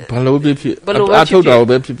ဘာလို့ဖြစ်ဖြစ်အထုတ်တာ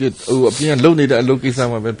ပဲဖြစ်ဖြစ်ဟိုအပြင်လုံနေတဲ့အလုပ်ကိစ္စ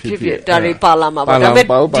မှာပဲဖြစ်ဖြစ် ဒါတွေပါလာမှာပါဒါပေ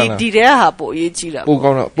မဲ့ဒီတဲ့ဟာပိုအရေးကြီးတာ ပိုကော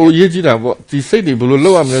င်းတော့ပိုအရေးကြီးတာပေါ့ဒီစိတ်တွေဘယ်လိုလု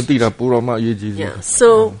ပ်ရမလဲသိတာပိုတော့မှအရေးကြီးတယ် Yeah. So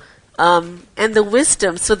and the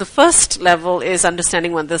wisdom, so the first level is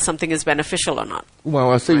understanding whether something is beneficial or not. ဥပ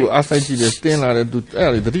မာစိတ်ကိုအားဆိုင်ကြည့်တယ်တင်းလာတယ်သူအဲ့ဒါ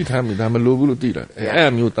တွေသတိထားမိဒါမလိုဘူးလို့သိတာအဲ့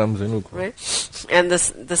အမျိုးတမ်းစင်လို့ခေါ် Right? And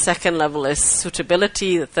the second level is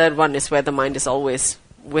suitability. The third one is where the mind is always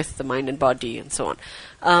with the mind and body and so on.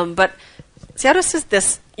 But Sayadaw says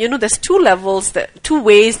there's two levels, two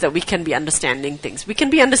ways that we can be understanding things. We can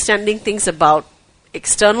be understanding things about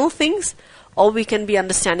external things, or we can be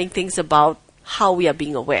understanding things about how we are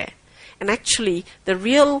being aware. And actually, the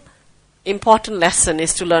real important lesson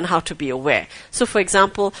is to learn how to be aware. So, for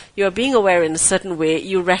example, you are being aware in a certain way,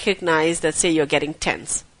 you recognize that, say, you're getting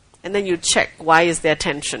tense. And then you check, why is there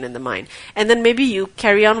tension in the mind? And then maybe you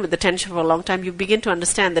carry on with the tension for a long time, you begin to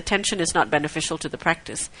understand that tension is not beneficial to the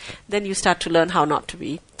practice. Then you start to learn how not to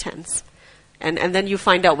be tense. And then you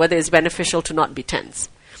find out whether it's beneficial to not be tense.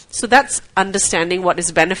 So that's understanding what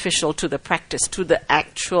is beneficial to the practice, to the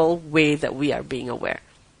actual way that we are being aware.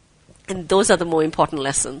 And those are the more important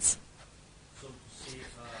lessons. So to see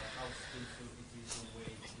how skillful it is the way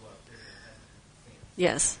you are presenting things.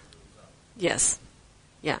 Yes. Yes.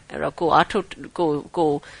 Yeah. အဲ့တော့ကိုအားထုတ်ကို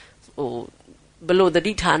ဟိုဘလို့တ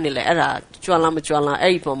တိထားနေလဲအဲ့ဒါကျွမ်းလားမကျွမ်းလား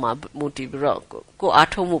အဲ့ဒီပုံမှာမူတည်ပြီးတော့ကိုအား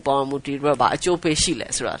ထုတ်မှုပေါ်မှာမူတည်ပြီးတော့ဗာအကျိုးပေးရှိလဲ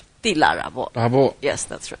ဆိုတာသိလာတာပေါ့ ဒါပေါ့ Yes,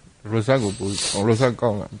 that's right. result ကိုပို့ result ကော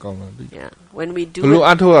င်းလားသိ Yeah. When we do ဘယ်လို it,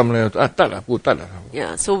 အထုတ်ရမလဲတတ်တာပို့တတ်တာပေါ့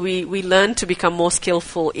yeah, so we learn to become more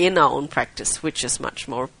skillful in our own practice, which is much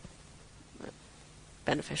more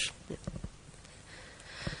beneficial. Yeah.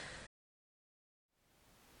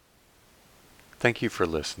 Thank you for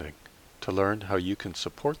listening. To learn how you can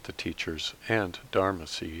support the teachers and Dharma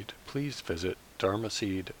Seed, please visit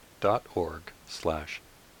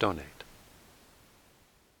dharmaseed.org/donate.